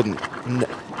those couldn't. no.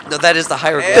 That is the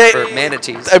hieroglyph They- for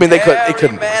manatees. I mean, they Hairy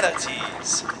couldn't.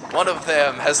 manatees. One of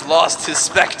them has lost his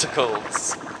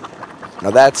spectacles.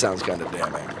 Now that sounds kind of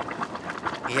damning.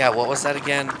 Yeah, what was that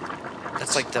again?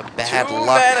 That's like the bad Two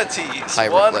luck. manatees.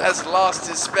 One hieroglyph. has lost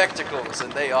his spectacles,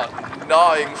 and they are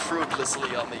gnawing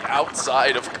fruitlessly on the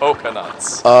outside of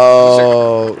coconuts.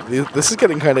 Oh, this is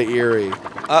getting kind of eerie.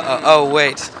 Oh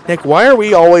wait. Nick, why are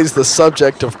we always the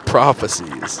subject of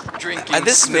prophecies? Drinking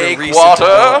This has been a snake recent water.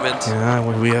 development.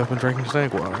 Yeah, we have been drinking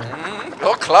snake water.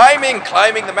 Oh, climbing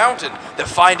the mountain.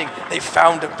 They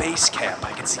found a base camp.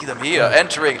 I can see them here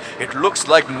entering. It looks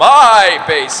like my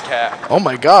base camp. Oh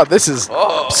my God, this is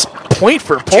Oh. point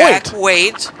for Jack, point.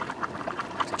 wait.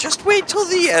 Just wait till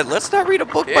the end. Let's not read a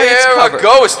book by its Here, cover. a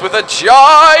ghost with a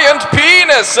giant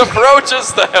penis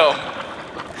approaches them.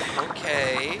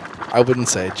 Okay. I wouldn't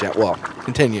say Jack. Well,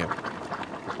 continue.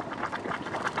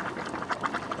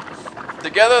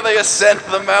 Together they ascend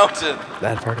the mountain.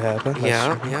 That part happened. That's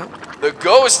Yeah, true. yeah. The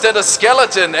ghost and a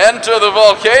skeleton enter the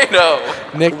volcano.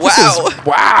 Nick, Wow. this is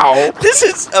wow. This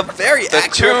is a very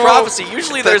accurate two- prophecy.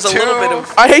 Usually the there's a little bit two-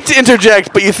 of I hate to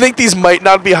interject, but you think these might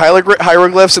not be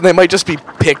hieroglyphs and they might just be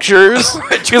pictures?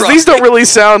 Because these don't really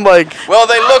sound like. Well,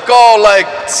 they look all like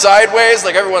sideways,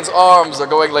 like everyone's arms are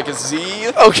going like a Z.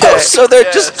 Okay. Oh, so they're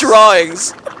Yes. just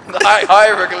drawings.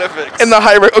 Hieroglyphics. In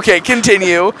the okay,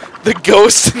 continue. The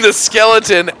ghost and the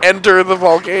skeleton enter the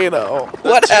volcano.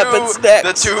 What happens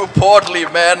next? The two portly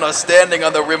men are standing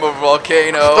on the rim of a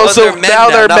volcano. Oh, so they're men now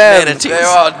they're not men. manatees. There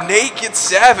are naked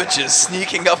savages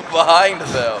sneaking up behind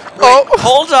them. Oh,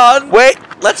 Hold on. wait.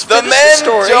 Let's The finish the men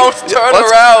story. don't turn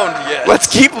let's- around yet. Let's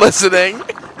keep listening.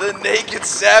 The naked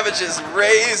savages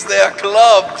raise their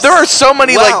clubs. There are so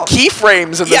many Wow. like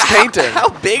keyframes in this painting. How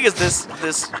big is this?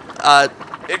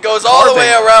 It goes all the way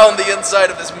Carving. around the inside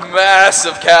of this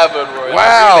massive cavern. Roy. Wow.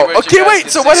 I really wish you Okay, guys wait,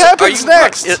 could so see what it. happens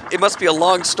next? It must be a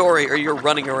long story, or you're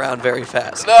running around very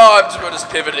fast. No, I'm just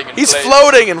pivoting. In He's place.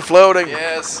 floating and floating.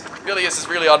 Yes, Bilius is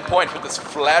really on point with this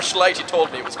flashlight. He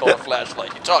told me it was called a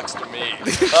flashlight. He talks to me.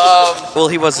 Well,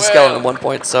 he was a skeleton at one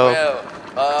point, so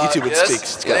YouTube would speak They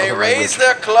skeleton raise language.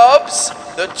 their clubs.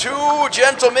 The two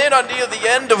gentlemen are near the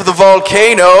end of the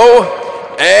volcano,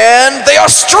 and they are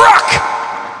struck.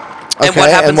 And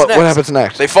what happens what next? happens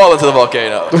next? They fall into the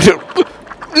volcano.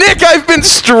 Nick, I've been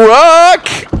struck!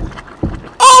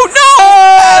 oh no!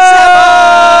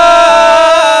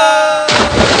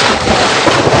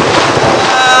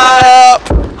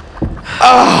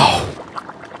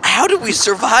 How did we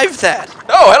survive that?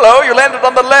 Oh, hello! You landed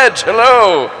on the ledge.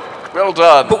 Hello. Well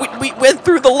done. But we went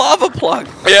through the lava plug.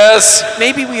 Yes.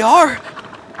 Maybe we are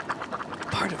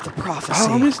part of the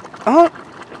prophecy.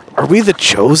 Are we the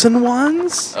chosen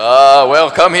ones? Well,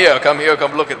 come here. Come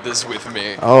look at this with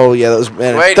me. Oh yeah, those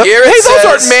manatees. Right here it Hey, those says-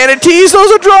 aren't manatees.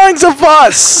 Those are drawings of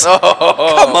us.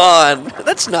 Come on,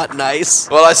 that's not nice.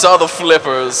 Well, I saw the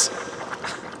flippers.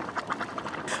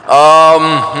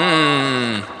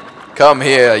 Come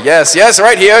here. Yes,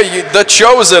 right here. The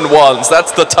chosen ones.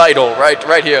 That's the title.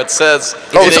 Right here. It says.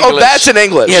 That's in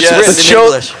English. Yeah, it's written in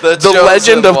English. The The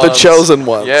legend of the chosen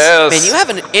ones. Yes. Man, you have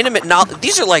an intimate knowledge.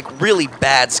 These are like really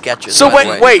bad sketches. So by the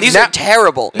wait, way. wait, These now- are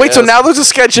terrible. Wait, so Yes. now there's a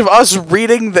sketch of us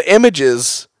reading the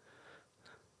images.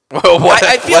 Well, what?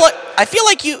 I feel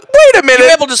like you. Wait a minute. You're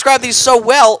able to describe these so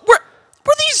well. Were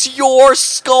these your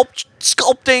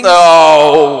sculpting?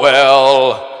 Oh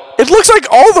well. It looks like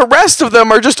all the rest of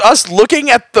them are just us looking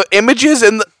at the images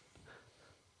and the.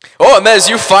 Oh, and there's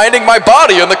you finding my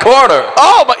body in the corner.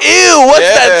 Oh, but ew! What's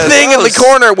that Yes, thing in the gross.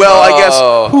 corner? Well, I guess.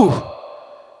 Oh. Whew.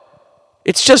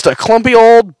 It's just a clumpy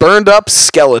old burned up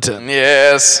skeleton.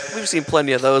 Yes. We've seen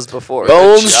plenty of those before.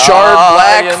 Bones charred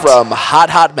black giant. from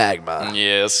hot magma.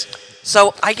 Yes.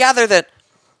 So I gather that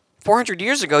 400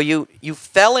 years ago, you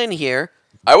fell in here.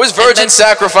 I was virgin then-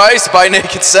 sacrificed by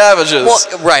naked savages.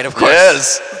 Well, right, of course.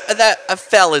 Yes. That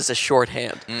fell is a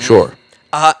shorthand. Sure.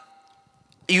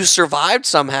 You survived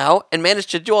somehow and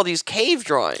managed to do all these cave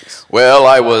drawings. Well,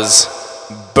 I was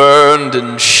burned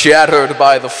and shattered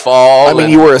by the fall. I mean,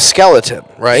 and you were a skeleton,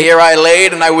 right? here I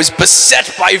laid, and I was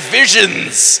beset by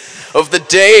visions of the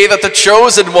day that the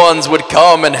chosen ones would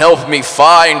come and help me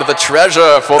find the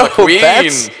treasure for the queen.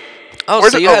 that's- Oh,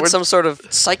 Where's so it- you oh, had where- some sort of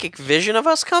psychic vision of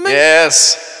us coming?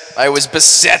 Yes, I was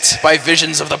beset by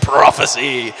visions of the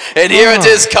prophecy, and here it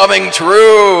is coming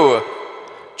true.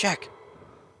 Jack,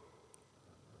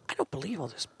 I don't believe all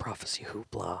this prophecy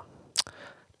hoopla.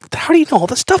 How do you know all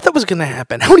the stuff that was going to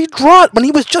happen? How do you draw it when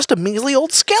he was just a measly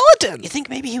old skeleton? You think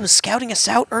maybe he was scouting us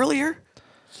out earlier?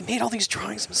 He made all these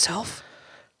drawings himself?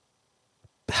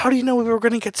 How do you know we were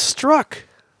going to get struck?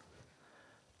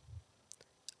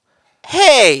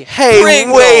 Hey, Hey,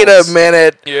 Pringles, wait a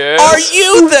minute. Yes. Are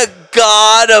you the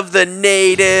god of the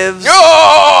natives?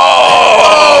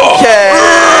 Oh! Okay.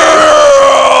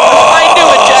 I knew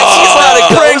it, Jack. He's not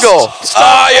a Pringle. ghost.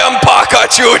 I am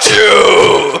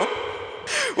Pakachuchu.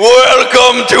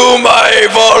 Welcome to my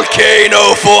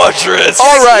volcano fortress.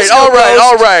 All right, He's no all right, ghost.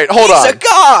 all right. Hold He's on. a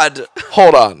god.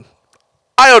 Hold on.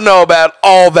 I don't know about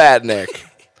all that, Nick.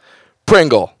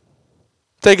 Pringle,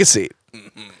 take a seat.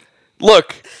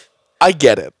 Look, I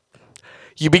get it.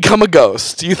 You become a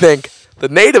ghost. You think, the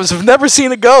natives have never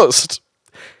seen a ghost.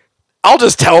 I'll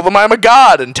just tell them I'm a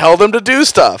god and tell them to do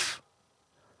stuff.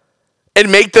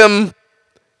 And make them...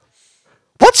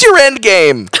 What's your end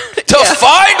game? To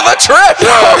find the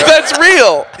treasure. That's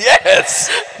real. Yes.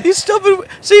 He's still been.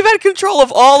 So you've had control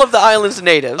of all of the island's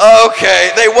natives. Okay,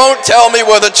 they won't tell me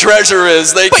where the treasure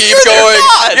is. They keep you're their going.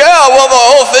 god. Yeah, well, the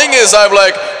whole thing is I'm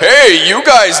like, hey, you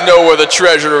guys know where the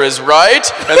treasure is, right?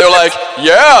 And they're like,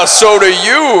 yeah, so do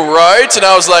you, right? And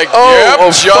I was like, yep,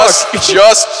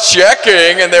 just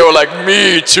checking. And they were like,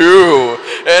 me too.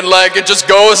 And like, it just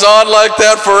goes on like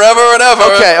that forever and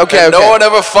ever. Okay, and okay. no one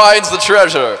ever finds the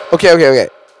treasure. Okay.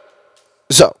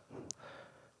 So,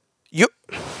 you...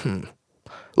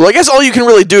 Well, I guess all you can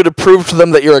really do to prove to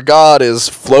them that you're a god is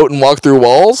float and walk through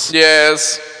walls?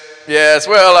 Yes. Yes,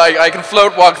 well, I can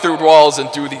float, walk through walls,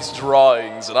 and do these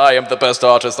drawings, and I am the best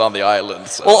artist on the island.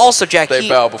 So Well, also, Jack, they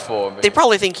bow before me. they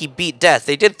probably think he beat death.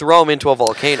 They did throw him into a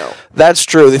volcano. That's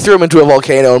true. They threw him into a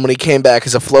volcano, and when he came back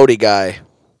as a floaty guy,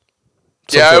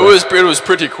 Yeah, it was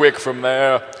pretty quick from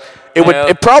there.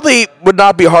 it probably would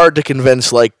not be hard to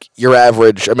convince like your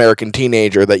average American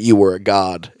teenager that you were a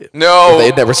god. No. If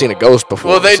they'd never seen a ghost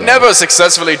before. Well, they'd so. never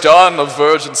successfully done a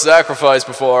virgin sacrifice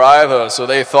before either, so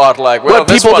they thought like, well, What,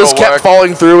 this people one'll just kept work.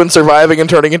 falling through and surviving and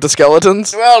turning into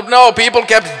skeletons? Well, no, people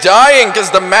kept dying because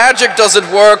the magic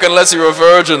doesn't work unless you're a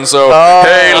virgin. So, Oh,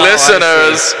 hey, I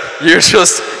listeners,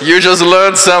 you just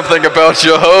learned something about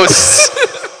your hosts.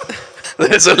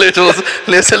 There's a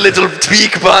little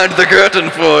peek behind the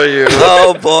curtain for you.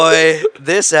 Oh boy,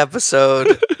 this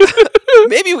episode.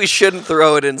 Maybe we shouldn't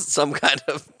throw it in some kind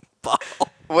of bottle.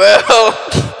 Well,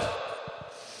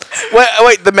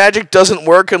 Wait, the magic doesn't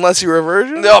work unless you're a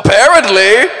virgin?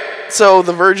 apparently, So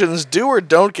the virgins do or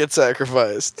don't get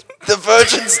sacrificed? the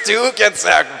virgins do get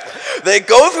sacrificed. They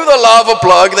go through the lava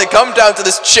plug, they come down to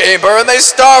this chamber, and they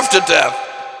starve to death.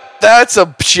 That's a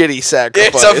shitty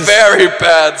sacrifice. It's a very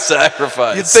bad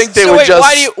sacrifice. You'd think they So would wait, just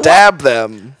why do you- stab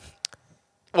them.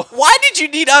 Why did you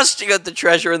need us to get the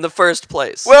treasure in the first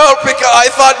place? Well, because I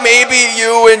thought maybe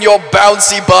you and your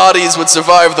bouncy bodies would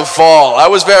survive the fall. I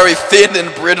was very thin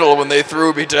and brittle when they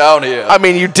threw me down here. I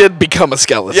mean, you did become a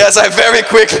skeleton. Yes, I very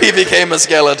quickly became a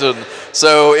skeleton.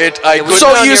 So I couldn't.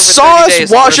 So down you here for saw 30 us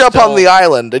days, wash we're up on still- the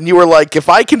island, and you were like, if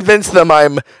I convince them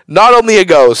I'm not only a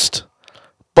ghost,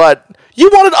 but you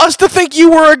wanted us to think you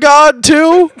were a god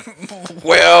too?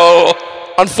 Well,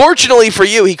 Unfortunately for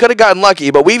you, he could have gotten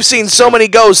lucky, but we've seen so many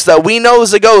ghosts that we know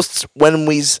the ghosts when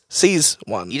we sees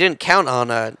one. You didn't count on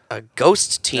a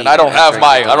ghost team. and I don't have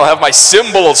entering the- my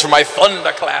symbols for my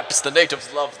thunderclaps. The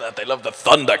natives love that. They love the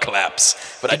thunderclaps.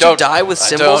 But Did I you don't die with I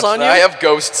symbols don't. on you? I have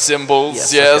ghost symbols.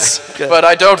 Yes, Yes, okay, good. but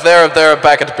I don't. They're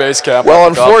back at base camp. Well, I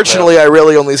forgot unfortunately, I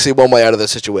really only see one way out of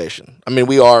this situation. I mean,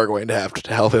 we are going to have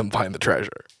to help him find the treasure.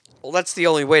 Well, that's the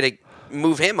only way to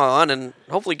move him on and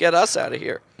hopefully get us out of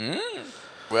here.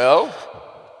 Well,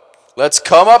 let's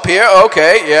come up here.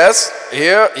 Okay, yes.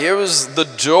 Here's the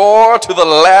door to the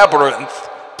labyrinth,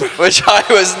 which I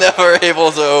was never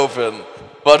able to open.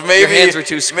 But maybe hands were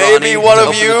too scrawny maybe one to of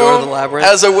open the you door to the labyrinth?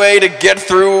 has a way to get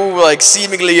through like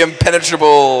seemingly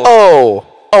impenetrable. Oh,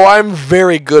 I'm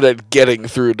very good at getting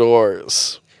through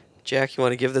doors. Jack, you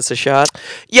want to give this a shot?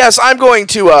 Yes, I'm going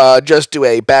to just do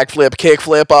a backflip,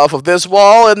 kickflip off of this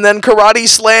wall, and then karate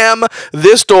slam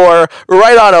this door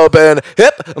right on open.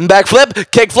 Hip, backflip,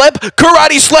 kickflip,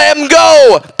 karate slam,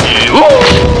 go!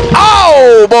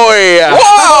 Oh boy!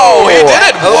 Whoa! He did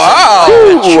it! Wow!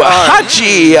 Ooh,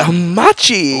 hachi,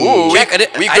 machi. Ooh, Jack,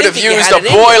 we I could didn't have think you used had a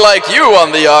it in boy you. like you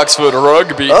on the Oxford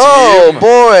rugby Oh team.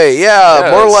 boy, yeah,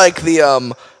 more Yes. like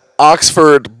the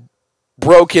Oxford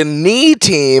broken knee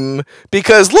team,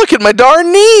 because look at my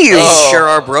darn knees. They sure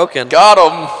are broken. Got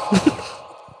him.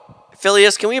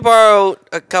 Phileas, can we borrow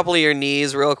a couple of your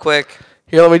knees real quick?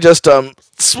 Here, let me just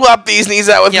swap these knees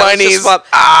out with my let's just knees. swap.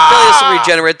 Phileas will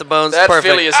regenerate the bones. That Perfect.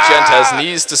 Phileas gent has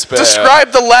knees to spare.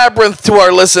 Describe the labyrinth to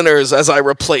our listeners as I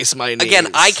replace my knees. Again,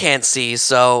 I can't see,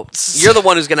 so you're the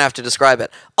one who's going to have to describe it.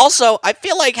 Also, I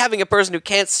feel like having a person who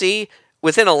can't see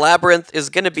within a labyrinth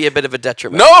is going to be a bit of a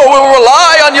detriment. No, we'll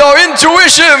rely on your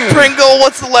intuition. Pringle,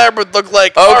 what's the labyrinth look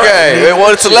like? Okay, All right.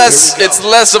 well, it's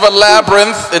less of a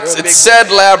labyrinth. It said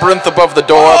labyrinth above the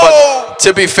door, but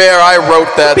to be fair, I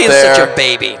wrote that Being there. such a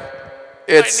baby.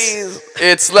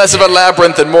 It's less of a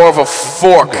labyrinth and more of a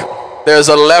fork. There's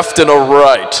a left and a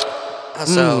right.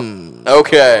 So,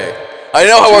 Okay, I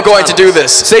know how we're going to do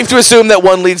this. Safe to assume that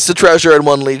one leads to treasure and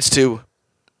one leads to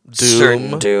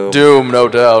certain doom. Doom, no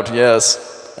doubt. Yes.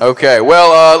 Okay.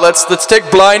 Well, let's take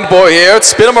Blind Boy here.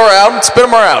 Spin him around. Spin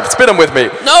him around. Spin him with me.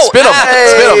 No, Spin him. ah.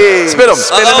 Spin him. Spin him.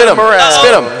 Spin Uh-oh. him. around.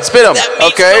 Spin him. Spin him. That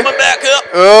meat's Okay. coming back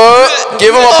up.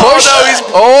 Give him a push.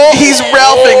 He's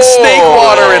ralphing snake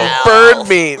water and bird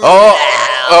meat.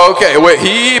 Oh, okay. Wait,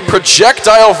 he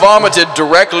projectile vomited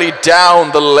directly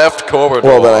down the left corridor.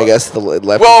 Well, then I guess the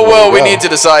left. Well, we need to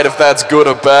decide if that's good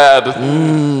or bad.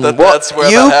 That's where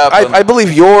that happened. I believe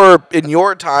in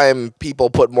your time, people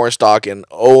put more stock in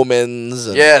omens.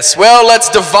 And Yes. Well, let's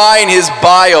divine his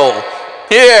bile.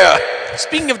 Here.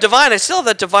 Speaking of divine, I still have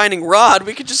that divining rod.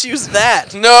 We could just use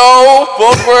that. No,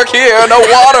 won't work here. No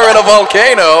water in a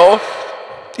volcano.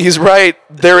 He's right.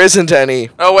 There isn't any.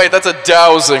 Oh wait, that's a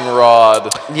dowsing rod.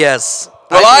 Yes.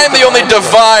 Well, I'm the only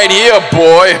divine here,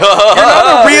 boy. You're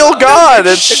not a real god.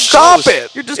 Stop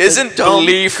it. You're just a Isn't dumb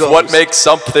belief ghost. what makes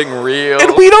something real?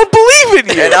 And we don't believe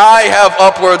in you. And I have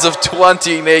upwards of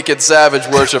 20 naked savage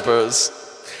worshippers.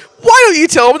 Why don't you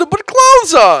tell him to put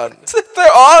clothes on?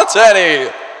 There aren't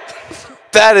any.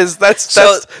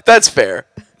 That's fair.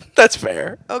 That's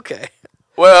fair. Okay.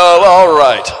 Well, all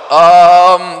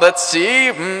right. Let's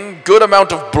see. Good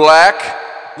amount of black.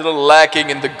 Little lacking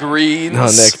in the greens. No,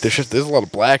 Nick, there's a lot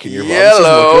of black in your mouth. Yellow. This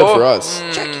doesn't look good for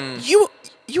us. Jack,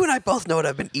 you and I both know what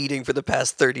I've been eating for the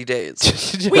past 30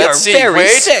 days. We Let's are see. very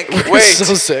Wait, sick. Wait,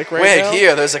 so sick right wait. now.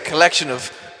 Here, there's a collection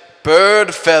of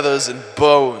bird feathers and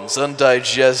bones,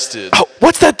 undigested. Oh,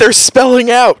 what's that they're spelling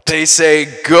out? They say,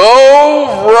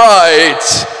 "Go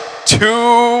right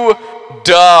to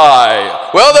die."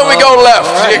 Well, then we go left.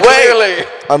 right. Clearly.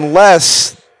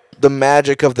 Unless the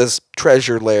magic of this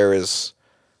treasure lair is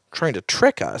trying to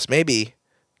trick us. Maybe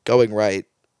going right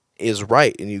is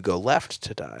right and you go left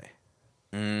to die.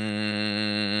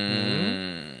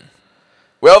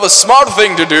 Well, the smart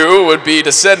thing to do would be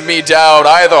to send me down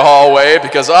either hallway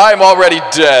because I'm already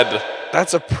dead.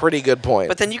 That's a pretty good point.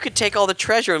 But then you could take all the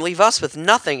treasure and leave us with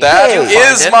nothing. That if you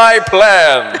find is it. my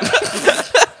plan.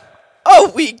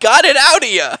 Oh, we got it out of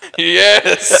you.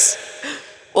 Yes.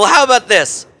 Well, how about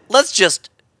this? Let's just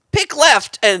pick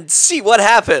left and see what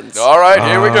happens. All right,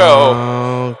 here we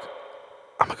go.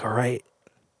 I'm gonna go right.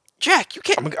 Jack, you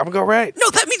can't. I'm gonna go right. No,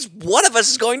 that means one of us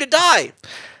is going to die.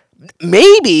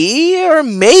 Maybe or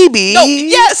maybe. No,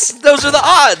 yes, those are the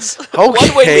odds. One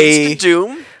way leads to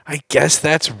doom. I guess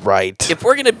that's right. If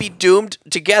we're gonna be doomed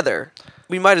together,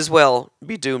 we might as well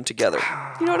be doomed together.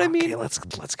 You know what I mean? Okay,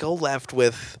 let's go left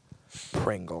with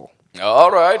Pringle.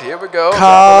 All right, here we go. Down the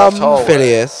Come, left hallway.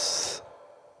 Phineas.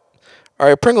 All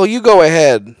right, Pringle, you go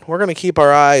ahead. We're gonna keep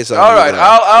our eyes on All you right, there.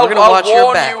 I'll We're gonna watch your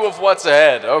warn back. you of what's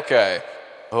ahead. Okay.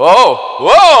 Whoa!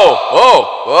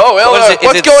 Well, What is it?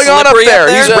 What's it going on up slippery there? up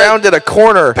there? He's rounded a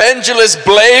corner. pendulous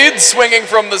blades swinging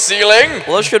from the ceiling.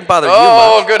 Well, it shouldn't bother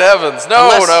Oh, you much. good heavens! No,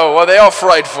 Unless- no. Well, they are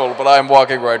frightful, but I'm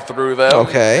walking right through them.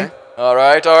 Okay. All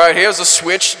right. Here's a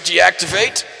switch.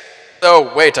 Deactivate.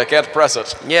 Oh, wait, I can't press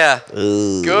it. Yeah.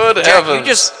 Good Jack,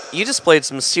 heavens! you displayed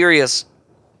some serious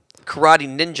karate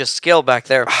ninja skill back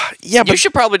there. Yeah, You but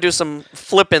should probably do some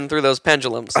flipping through those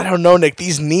pendulums. I don't know, Nick.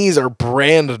 These knees are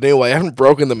brand new. I haven't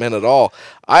broken them in at all.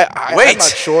 I'm Wait. not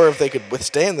sure if they could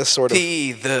withstand this sort of.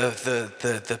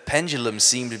 The pendulum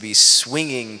seemed to be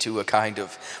swinging to a kind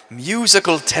of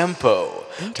musical tempo.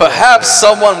 Perhaps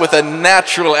someone with a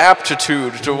natural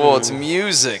aptitude towards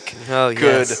music Oh, could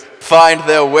yes. find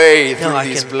their way through No,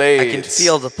 these blades. I can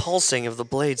feel the pulsing of the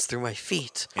blades through my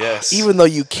feet. Yes. Even though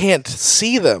you can't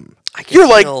see them, I can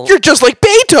feel- you're just like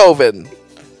Beethoven.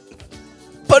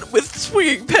 But with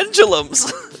swinging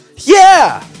pendulums.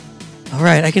 Yeah. All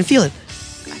right, I can feel it.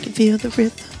 I can feel the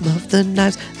rhythm of the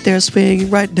knives. They're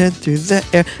swinging right down through the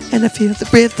air, and I feel the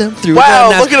rhythm through Wow,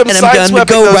 the knives. look at him and I'm gonna sidesweeping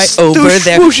go those right over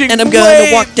there, swooshing and I'm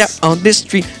gonna walk blades. down on this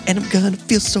street, and I'm gonna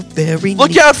feel so very Look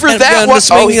neat. out for and that I'm gonna one.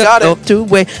 swing Oh, he got it. up to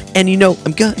way, and you know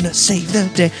I'm gonna save the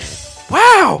day.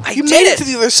 Wow. I you did made it it. to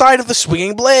the other side of the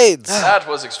swinging blades. That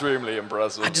was extremely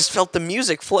impressive. I just felt the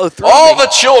music flow through All me. the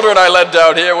children I led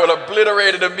down here were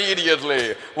obliterated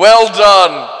immediately. Well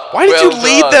done. Why did Well you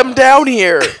lead done. them down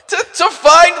here? To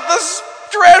find this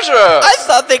treasure? I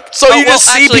thought they. So you just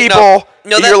see actually, people,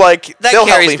 No, and that, you're like, that they'll help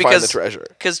carries me find because, the treasure.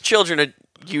 Because children are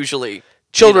usually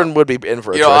Children would be in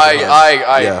for a You know, treasure hunt.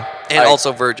 I and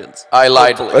also virgins. I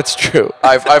lied. Hopefully. That's true.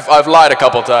 I've lied a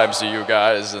couple times to you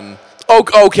guys, and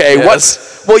Okay, Yes.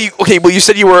 what's well you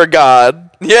said you were a god.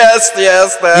 yes,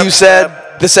 that, You said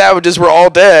the savages were all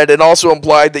dead, and also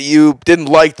implied that you didn't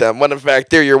like them, when in fact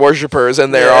they're your worshippers,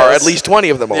 and there are Yes. at least 20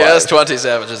 of them alive. yes, 20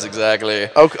 savages exactly.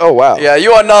 Oh wow. Yeah,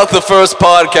 you are not the first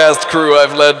podcast crew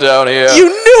I've led down here. You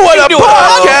knew what a knew what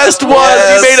a podcast was.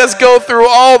 Yes. You made us go through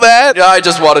all that. Yeah, I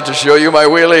just wanted to show you my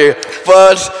wheelie,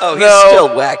 but Oh, he's no, still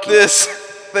wacky.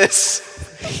 This.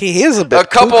 He is a bit A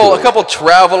couple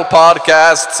travel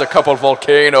podcasts, a couple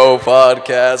volcano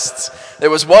podcasts.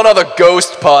 There was one other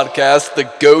ghost podcast, the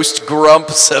Ghost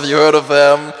Grumps. Have you heard of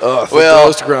them? Ugh, the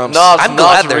Ghost Grumps. I'm glad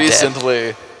Not they're dead.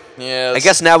 recently. Yes. I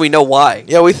guess now we know why.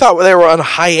 Yeah, we thought they were on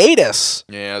hiatus,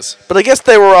 Yes. but I guess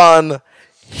they were on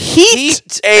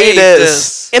heat-atus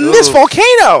Heat-atus. in this Ooh.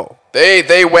 volcano.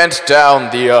 They went down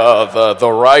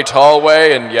the right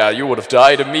hallway, and yeah, you would have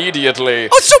died immediately.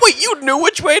 Oh, so wait, you knew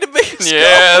which way to make us go?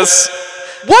 Yes.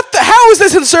 What the? How is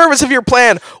this in service of your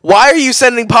plan? Why are you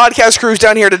sending podcast crews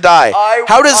down here to die?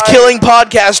 How does killing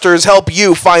podcasters help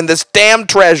you find this damn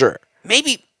treasure?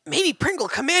 Maybe Pringle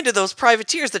commanded those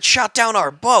privateers that shot down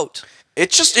our boat.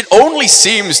 It only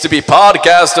seems to be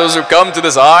podcasters who come to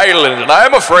this island, and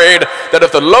I'm afraid that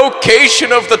if the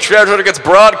location of the treasure gets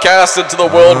broadcasted to the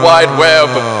World Wide Web,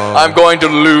 I'm going to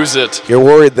lose it. You're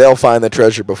worried they'll find the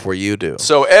treasure before you do.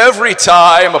 So every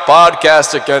time a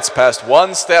podcaster gets past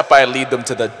one step, I lead them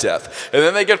to the death. And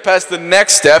then they get past the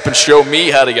next step and show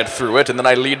me how to get through it, and then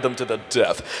I lead them to the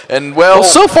death. And Well,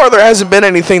 so far there hasn't been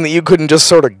anything that you couldn't just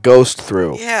sort of ghost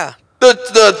through. Yeah.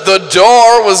 the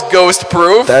door was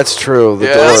ghost-proof. That's true. The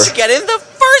Yes. door. Get in the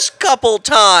first couple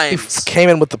times. Came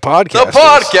in with the podcast. The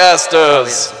podcasters. Oh,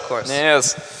 yes, of course.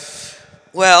 Yes.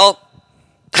 Well,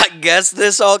 I guess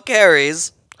this all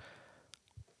carries.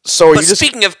 So are But you just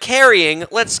speaking of carrying,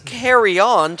 let's carry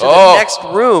on to Oh. the next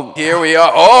room. Here we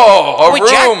are. Oh, a Wait,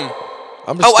 Jack. room.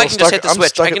 I'm Oh, I still can just stuck- hit the I'm switch.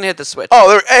 stuck I at- can hit the switch. Oh,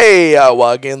 there. Hey,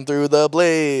 walking through the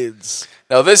blades.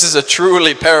 Now this is a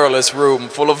truly perilous room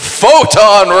full of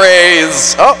photon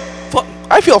rays. Oh,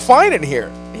 I feel fine in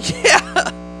here. Yeah.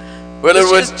 Well, it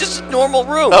It's would just a normal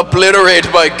room.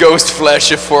 obliterate my ghost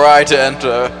flesh if were I to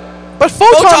enter. But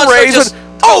photon Photons are rays just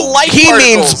would. light He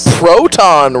particles. means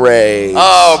proton rays.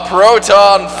 Oh,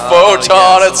 proton,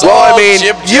 photon, yes. it's well, all I mean,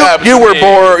 jib-jab you to were me.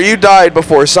 born. You died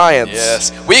before science.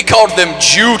 Yes, we called them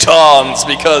Jutons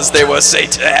because they were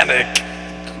satanic.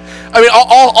 I mean,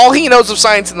 all he knows of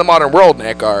science in the modern world,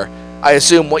 Nick, are, I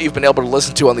assume, what you've been able to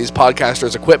listen to on these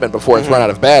podcasters' equipment before it's run out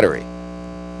of battery.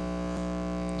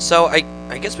 So I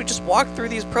guess we just walk through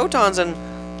these protons and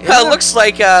it looks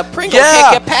like Pringle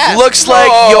Yeah, can't get past. looks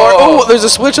like Oh. your. Oh, there's a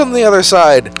switch on the other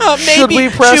side. Should we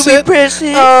press it? I'm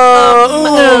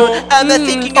not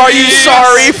thinking. Are you Yes.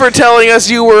 sorry for telling us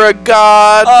you were a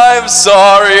god? I'm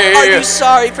sorry. Are you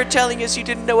sorry for telling us you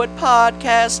didn't know what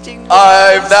podcasting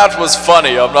was? That was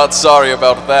funny. I'm not sorry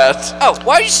about that. Oh,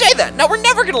 why did you say that? No, we're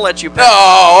never gonna let you No,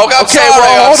 pass. I'm Okay, sorry.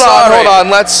 well, I'm sorry. hold on.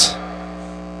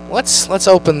 Let's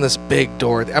open this big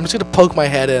door. I'm just gonna poke my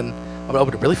head in. I'm gonna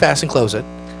open it really fast and close it.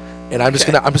 And I'm just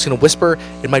gonna whisper.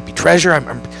 It might be treasure. I'm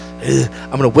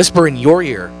gonna whisper in your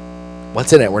ear.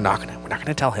 What's in it? We're not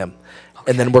gonna tell him.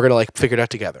 And then we're gonna figure it out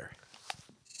together.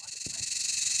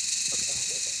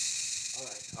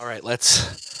 All right, let's.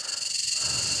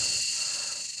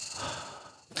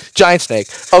 Giant snake.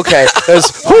 Okay.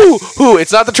 There's whoo.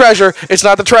 It's not the treasure. It's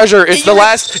not the treasure. It's the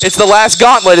last. It's the last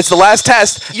gauntlet. It's the last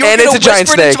test. You were And it's gonna a giant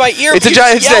whisper it snake. into my ear, It's a you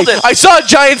giant just yelled snake. it. I saw a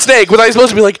giant snake. Was I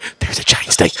supposed to be like, there's a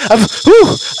giant snake?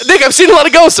 Nick, I've seen a lot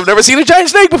of ghosts. I've never seen a giant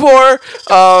snake before.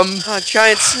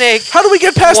 Giant snake. How do we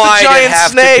get past Why'd the it giant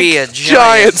have to snake? be a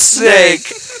giant snake.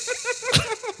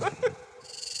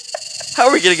 How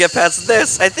are we gonna get past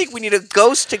this? I think we need a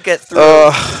ghost to get through.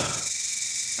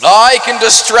 I can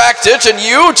distract it, and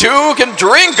you two can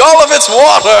drink all of its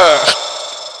water.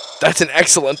 That's an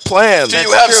excellent plan. Do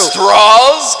you have true.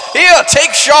 straws? Here,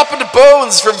 take sharpened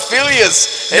bones from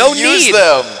Phileas and No use need.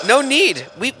 them. No need.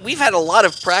 We've had a lot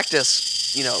of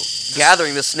practice,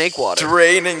 gathering the snake water.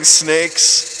 Draining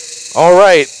snakes. All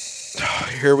right.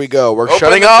 Here we go. We're Open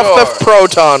shutting the off door. the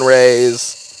proton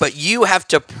rays. But you have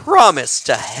to promise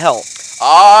to help.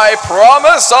 I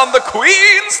promise on the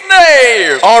Queen's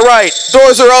name. All right.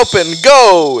 Doors are open.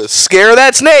 Go. Scare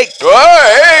that snake.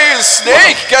 Hey,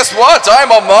 snake, guess what?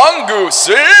 I'm a mongoose.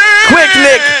 Quick,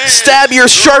 Nick. Stab your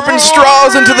sharpened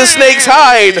straws into the snake's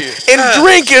hide and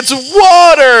drink its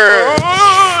water.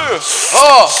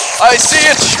 Oh, I see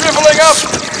it shriveling up.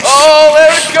 Oh,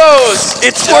 there it goes.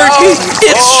 It's Down. working.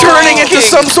 It's Oh, turning into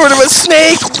some sort of a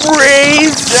snake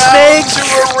raised down snake. to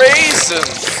a raisin.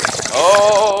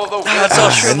 Oh, the That's all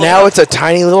And shriveled now up. it's a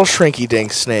tiny little shrinky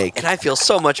dink snake. And I feel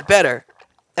so much better.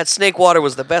 That snake water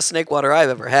was the best snake water I've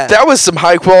ever had. That was some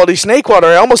high quality snake water.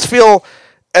 I almost feel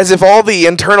as if all the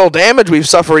internal damage we've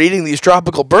suffered eating these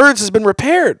tropical birds has been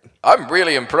repaired. I'm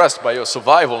really impressed by your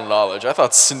survival knowledge. I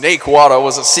thought snake water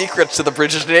was a secret to the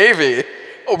British Navy.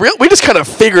 Oh, really? We just kind of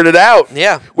figured it out.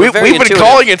 Yeah, We've we're very been intuitive.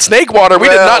 calling it snake water. We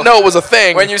did Well, not know it was a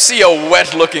thing. When you see a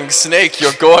wet-looking snake,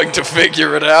 you're going to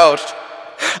figure it out.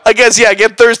 I guess, yeah,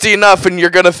 get thirsty enough and you're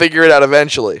going to figure it out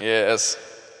eventually. Yes.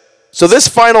 So this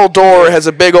final door has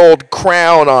a big old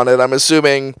crown on it, I'm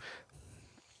assuming.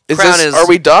 Are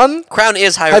we done? Crown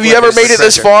is higher. Have you ever made it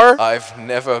this far? I've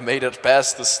never made it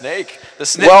past the snake. The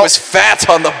snake Well- was fat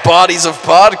on the bodies of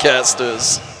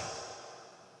podcasters.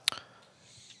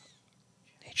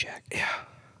 Hey, Jack. Yeah.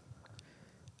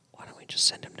 Why don't we just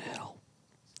send him to hell?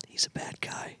 He's a bad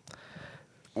guy.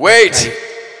 Wait.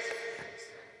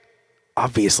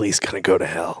 Obviously he's going to go to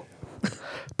hell.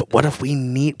 But what if we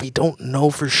don't know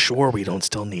for sure we don't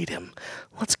still need him.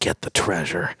 Let's get the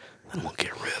treasure, then we'll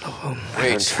get rid of him. I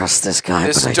don't Wait. trust this guy,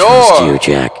 This but I door. trust you,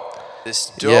 Jack. This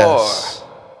door. Yes.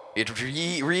 It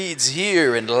reads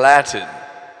here in Latin.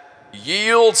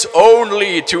 yields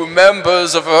only to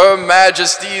members of Her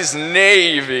Majesty's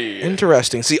Navy.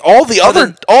 Interesting. See, all the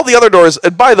other doors.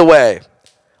 And by the way,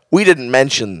 we didn't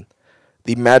mention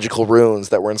the magical runes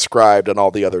that were inscribed on all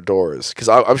the other doors, because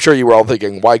I'm sure you were all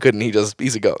thinking, why couldn't he just?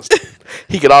 He's a ghost.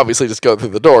 He could obviously just go through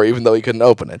the door, even though he couldn't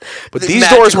open it. But these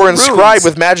doors were inscribed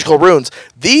with magical runes.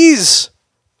 These,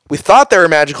 we thought they were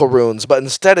magical runes, but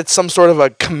instead it's some sort of a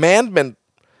commandment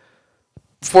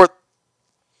for.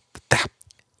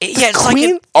 Yeah, it's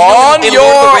Queen? like On in your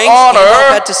Lord of the Rings, honor. Gandalf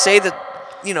had to say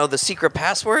the secret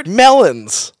password.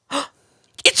 Melons.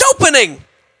 It's opening.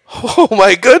 Oh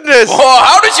my goodness. Oh,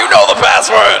 how did you know the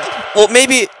password? Well,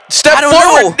 maybe Step I don't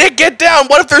forward, know. Nick, get down.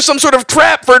 What if there's some sort of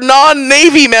trap for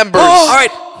non-Navy members? All right,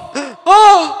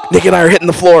 Oh, Nick and I are hitting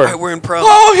the floor. all right, we're in pro.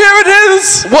 oh, here it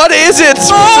is. What is it,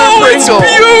 Sir Oh, it's Pringle?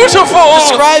 beautiful.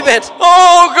 Describe it.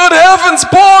 Oh, good heavens,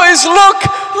 boys, look,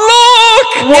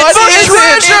 look. What It's the is it?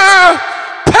 treasure.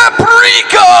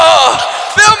 Paprika.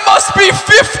 There must be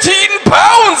 15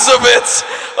 pounds of it.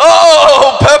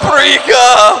 Oh,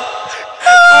 paprika.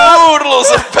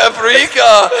 Oodles of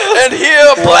paprika. And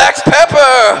here, black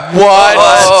pepper. What?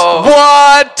 Oh.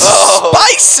 What?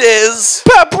 Spices.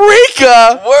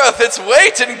 Paprika? Worth its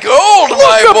weight in gold, Look,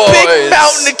 my a boys. big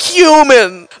mountain of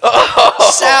cumin.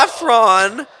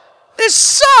 Saffron. This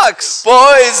sucks.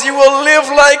 Boys, you will live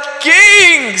like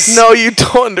kings. No, you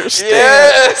don't understand.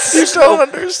 Yes. You don't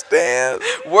understand.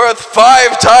 Worth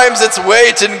 5 times its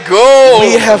weight in gold.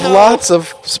 We have lots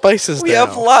of spices We now.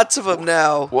 have lots of them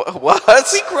now. What?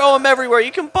 We grow them everywhere.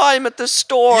 You can buy them at the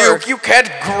store. You can't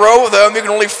grow them. You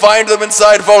can only find them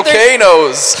inside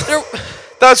volcanoes. They're,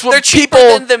 That's what they're cheaper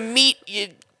people than the meat you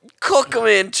cook them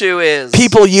into is.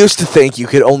 people used to think you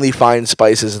could only find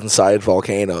spices inside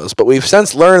volcanoes, but we've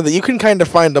since learned that you can kind of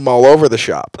find them all over the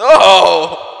shop.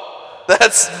 Oh,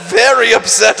 that's very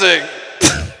upsetting.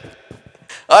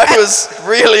 I was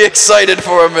really excited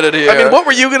for a minute here. I mean, what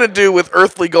were you going to do with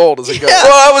earthly gold as a ghost?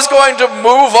 Well, I was going to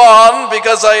move on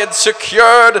because I had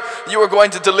secured you were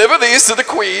going to deliver these to the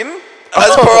Queen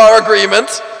as per our agreement.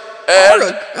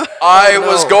 And I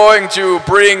was going to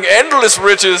bring endless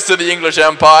riches to the English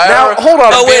Empire. Now, hold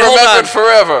on. Oh, Be wait, hold remembered on.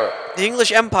 forever. The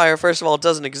English Empire, first of all,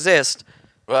 doesn't exist.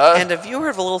 What? And have you heard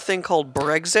of a little thing called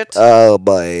Brexit? Oh,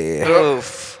 boy.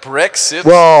 Oof. Brexit?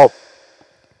 Well,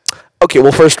 okay,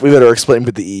 well, first we better explain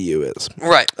what the EU is.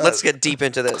 Right. Let's get deep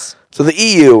into this. So the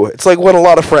EU, it's like when a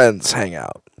lot of friends hang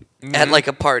out. At like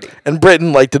a party. And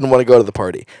Britain didn't want to go to the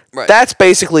party. Right. That's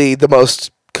basically the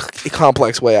most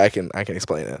complex way I can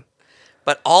explain it.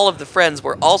 But all of the friends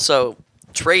were also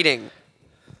trading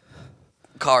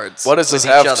cards. What does this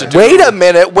with have each to other. do- Wait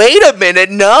a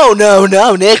minute. No,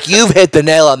 Nick, you've hit the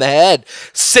nail on the head.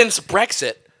 Since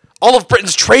Brexit, all of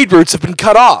Britain's trade routes have been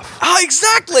cut off. Oh,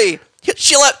 exactly.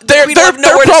 They're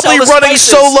probably running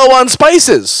so low on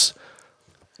spices.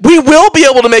 We will be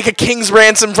able to make a king's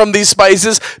ransom from these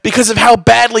spices because of how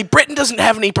badly Britain doesn't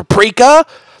have any paprika.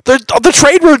 The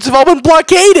trade routes have all been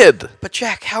blockaded. But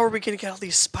Jack, how are we going to get all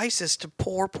these spices to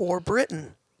poor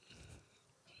Britain?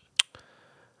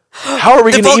 How are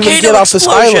we The going to even volcano get off this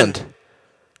explosion. island?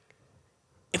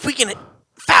 If we can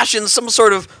fashion some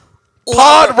sort of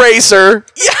Pod racer.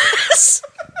 Yes.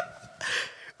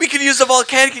 We could use a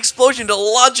volcanic explosion to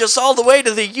launch us all the way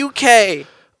to the UK.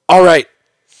 All right.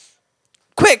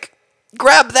 Quick,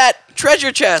 grab that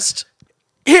treasure chest.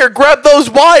 Here, grab those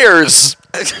wires.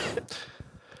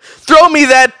 Throw me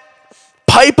that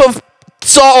pipe of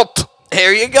salt.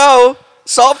 Here you go.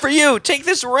 Salt for you. Take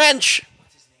this wrench.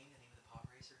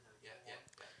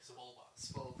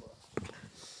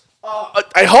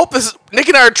 I hope this. Nick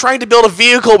and I are trying to build a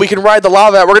vehicle we can ride the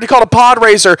lava at. We're going to call it a pod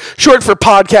racer, short for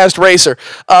podcast racer.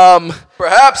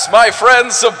 Perhaps my friend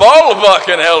Sebulba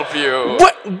can help you.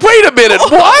 What? Wait a minute.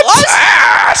 What?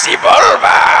 Ah,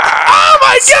 Sebulba! Oh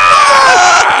my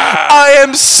god! I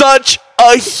am such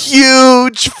a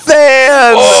huge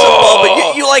fan. Oh,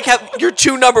 but you like have your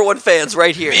two #1 fans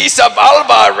right here. Me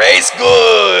Sebulba race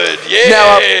good.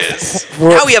 Yes.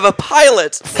 Now we have a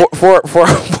pilot.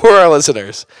 For our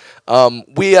listeners,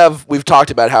 we've talked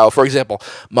about how, for example,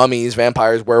 mummies,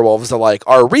 vampires, werewolves, the like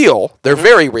are real. They're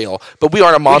very real, but we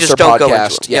aren't a monster just don't go into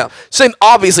podcast. it, yeah. Same.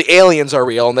 Obviously, aliens are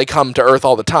real, and they come to Earth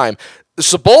all the time.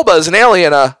 Sebulba is an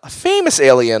alien, a famous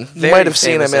alien. You Very might have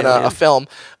seen him famous in alien. a film.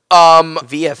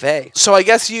 VFA. So I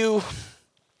guess you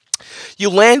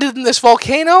landed in this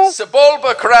volcano.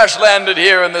 Sebulba crash landed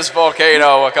here in this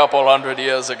volcano a couple 100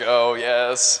 years ago,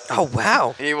 yes. Oh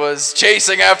wow. He was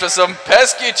chasing after some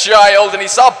pesky child and he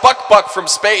saw Buck from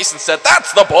space and said,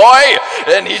 "That's the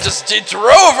boy!" And he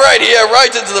drove right here,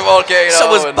 right into the volcano. So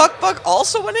was and- Buck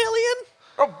also an alien?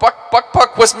 Oh,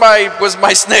 Buck was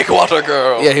my snake water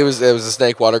girl. Yeah, it was a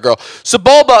snake water girl.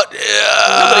 Sebulba,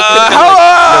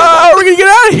 how are we gonna get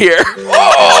out of here?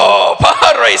 Oh,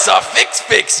 Pod Racer,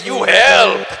 fix, you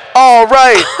help. All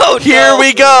right, Oh, here no.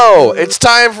 we go. It's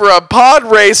time for a pod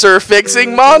racer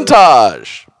fixing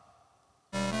montage.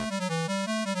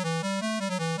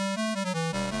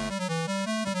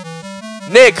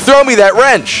 Nick, throw me that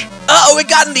wrench. Oh, it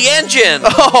got in the engine.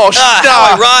 Oh,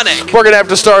 How ironic. We're gonna have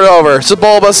to start over.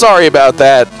 Sebulba, sorry about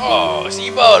that. Oh,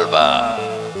 Sebulba.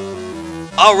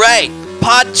 All right,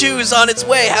 Pod 2's on its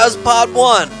way. How's Pod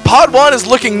 1? Pod 1 is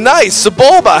looking nice.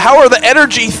 Sebulba, how are the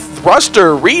energy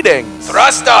thruster readings?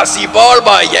 Thruster,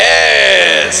 Sebulba,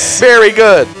 yes. Very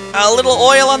good. A little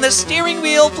oil on the steering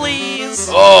wheel, please.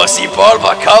 Oh,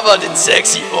 Sebulba covered in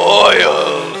sexy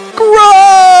oil. Ew,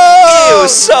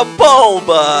 Gross!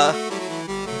 Sebulba.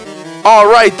 All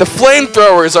right, the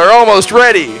flamethrowers are almost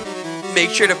ready. Make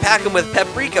sure to pack them with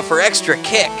paprika for extra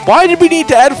kick. Why did we need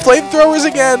to add flamethrowers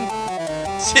again?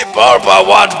 Sebulba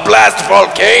wants blast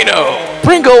volcano.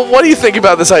 Pringle, what do you think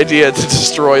about this idea to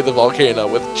destroy the volcano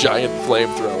with giant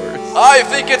flamethrowers? I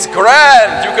think it's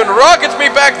grand. You can rocket me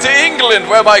back to England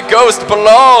where my ghost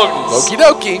belongs. Okie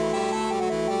dokie.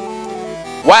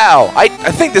 Wow, I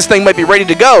think this thing might be ready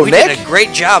to go, We Nick. did a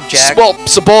great job, Jack. Well,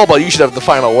 Sebulba, you should have the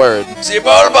final word.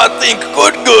 Sebulba think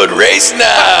good, race now.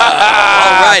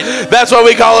 All right. That's why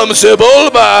we call him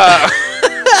Sebulba.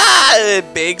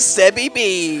 Big Sebby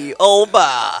B.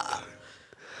 Olba.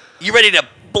 You ready to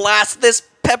blast this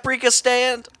paprika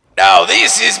stand? Now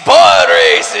this is pod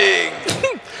racing.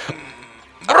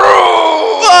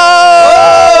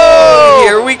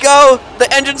 Here we go.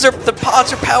 The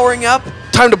pods are powering up.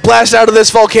 Time to blast out of this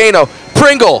volcano.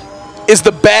 Pringle, is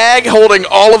the bag holding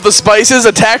all of the spices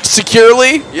attached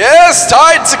securely? Yes,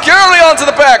 tied securely onto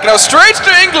the back. Now straight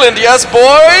to England, yes,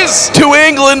 boys. To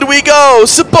England we go.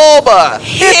 Sebulba,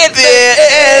 hit the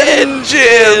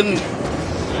engine.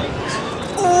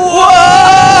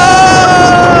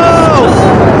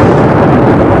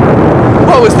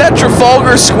 Whoa, is that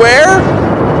Trafalgar Square?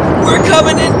 We're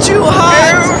coming in too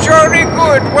hot. Johnny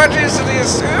Good, what is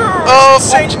this? Oh,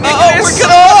 Saint Oh, Nicholas. we're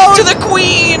coming to the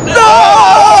Queen.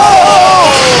 Oh,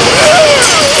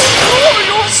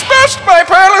 you've smashed my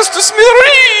palace to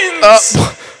smithereens.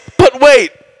 But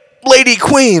wait, Lady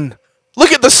Queen,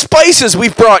 look at the spices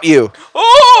we've brought you.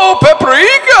 Oh,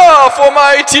 paprika for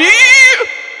my tea.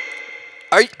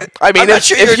 I mean, I'm not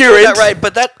sure if you're you're doing in. that right,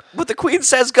 but that what the Queen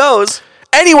says goes.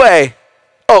 Anyway,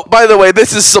 oh, by the way,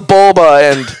 this is Sebulba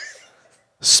and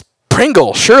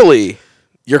Pringle. Surely,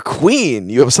 your queen.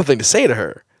 You have something to say to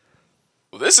her.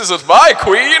 This isn't my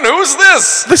queen. Who's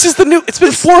this? This is the new. It's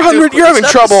been 400. You're having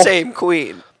It's not trouble, The same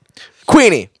Queen.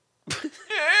 Queenie.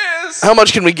 Yes. How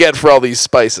much can we get for all these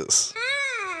spices?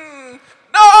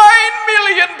 9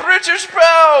 million British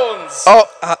pounds. Oh,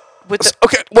 With the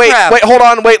okay. Wait, crap, hold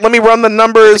on. Wait, let me run the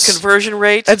numbers. conversion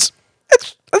rate. That's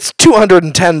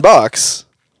 $210.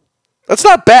 That's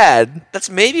not bad. That's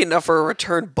maybe enough for a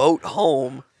return boat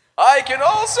home. I can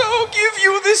also give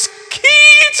you this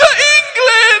key to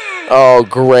England. Oh,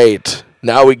 great.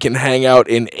 Now we can hang out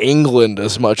in England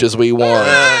as much as we want.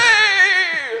 Hey.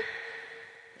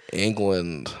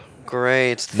 England.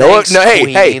 Great. No, Thanks,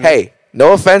 hey. Queen.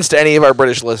 No offense to any of our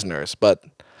British listeners, but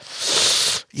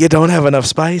you don't have enough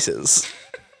spices.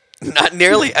 Not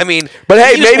nearly. I mean, But we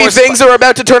hey, use maybe more things are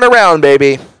about to turn around,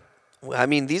 baby. I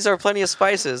mean, these are plenty of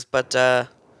spices, but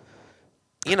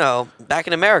you know, back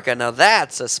in America, now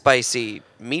that's a spicy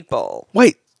meatball.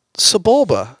 Wait,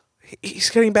 Sebulba. He's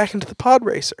getting back into the pod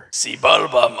racer.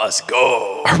 Sebulba must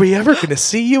go. Are we ever going to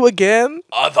see you again?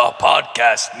 Other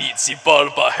podcasts need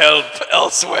Sebulba help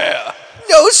elsewhere.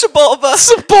 No, Sebulba.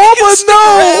 Sebulba, Stick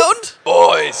no! around.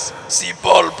 Boys,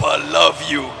 Sebulba love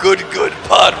you. Good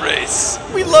pod race.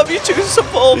 We love you too,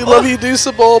 Sebulba. We love you, do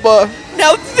Sebulba.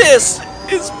 Now this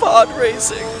is pod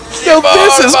racing. Now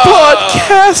this is Sebulba.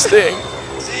 podcasting.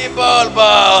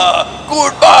 Sebulba,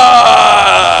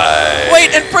 goodbye.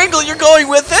 Wait, and Pringle, you're going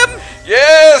with him?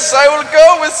 Yes, I will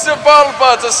go with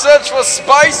Sebulba to search for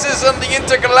spices on the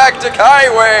intergalactic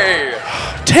highway.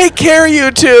 Take care, you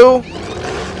two.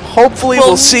 Hopefully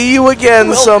we'll see you again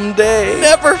we'll someday.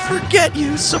 Never forget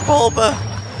you, Sebulba.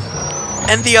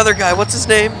 And the other guy, what's his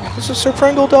name? This is Sir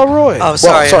Pringle Delroy. Oh,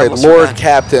 sorry, I Well, almost Lord forgot.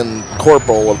 Captain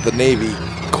Corporal of the Navy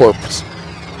Corps.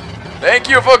 Thank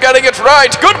you for getting it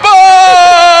right.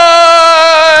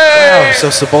 Goodbye. Wow, so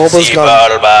Sebulba's gone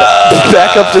Sebulba.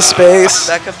 back up to space.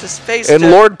 Back up to space. And to-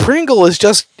 Lord Pringle is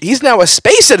he's now a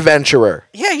space adventurer.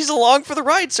 Yeah, he's along for the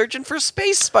ride, searching for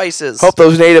space spices. Hope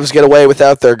those natives get away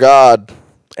without their god.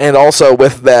 And also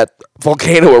with that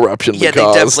volcano eruption Yeah, we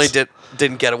caused. they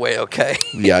didn't get away okay.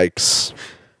 Yikes.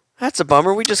 That's a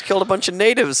bummer. We just killed a bunch of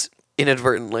natives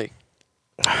inadvertently.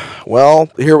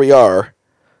 Well, here we are.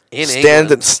 In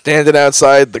England. Standing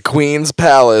outside the Queen's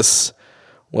Palace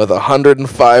with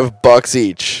 $105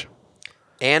 each.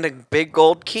 And a big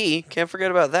gold key. Can't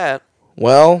forget about that.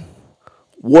 Well,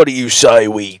 what do you say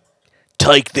we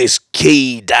take this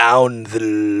key down the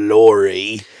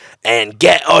lorry and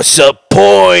get us a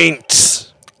point?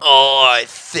 I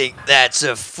think that's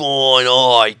a fine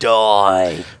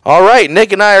idea. All right,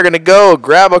 Nick and I are going to go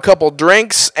grab a couple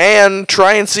drinks and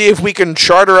try and see if we can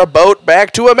charter a boat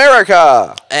back to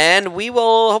America. And we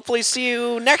will hopefully see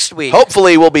you next week.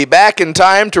 Hopefully, we'll be back in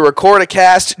time to record a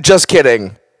cast. Just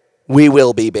kidding. We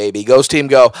will be, baby. Ghost Team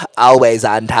Go, always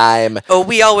on time. Oh,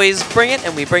 we always bring it,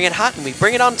 and we bring it hot, and we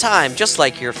bring it on time, just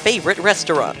like your favorite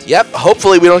restaurant. Yep,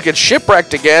 hopefully we don't get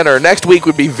shipwrecked again, or next week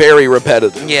would be very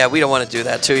repetitive. Yeah, we don't want to do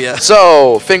that to you.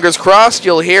 So, fingers crossed,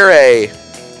 you'll hear a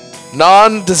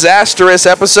non-disastrous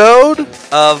episode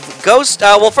Of Ghost.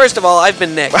 Well, first of all, I've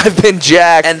been Nick. I've been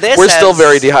Jack. And this We're still has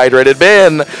very dehydrated.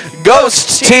 Been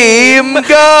Ghost Team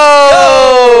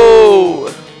Go!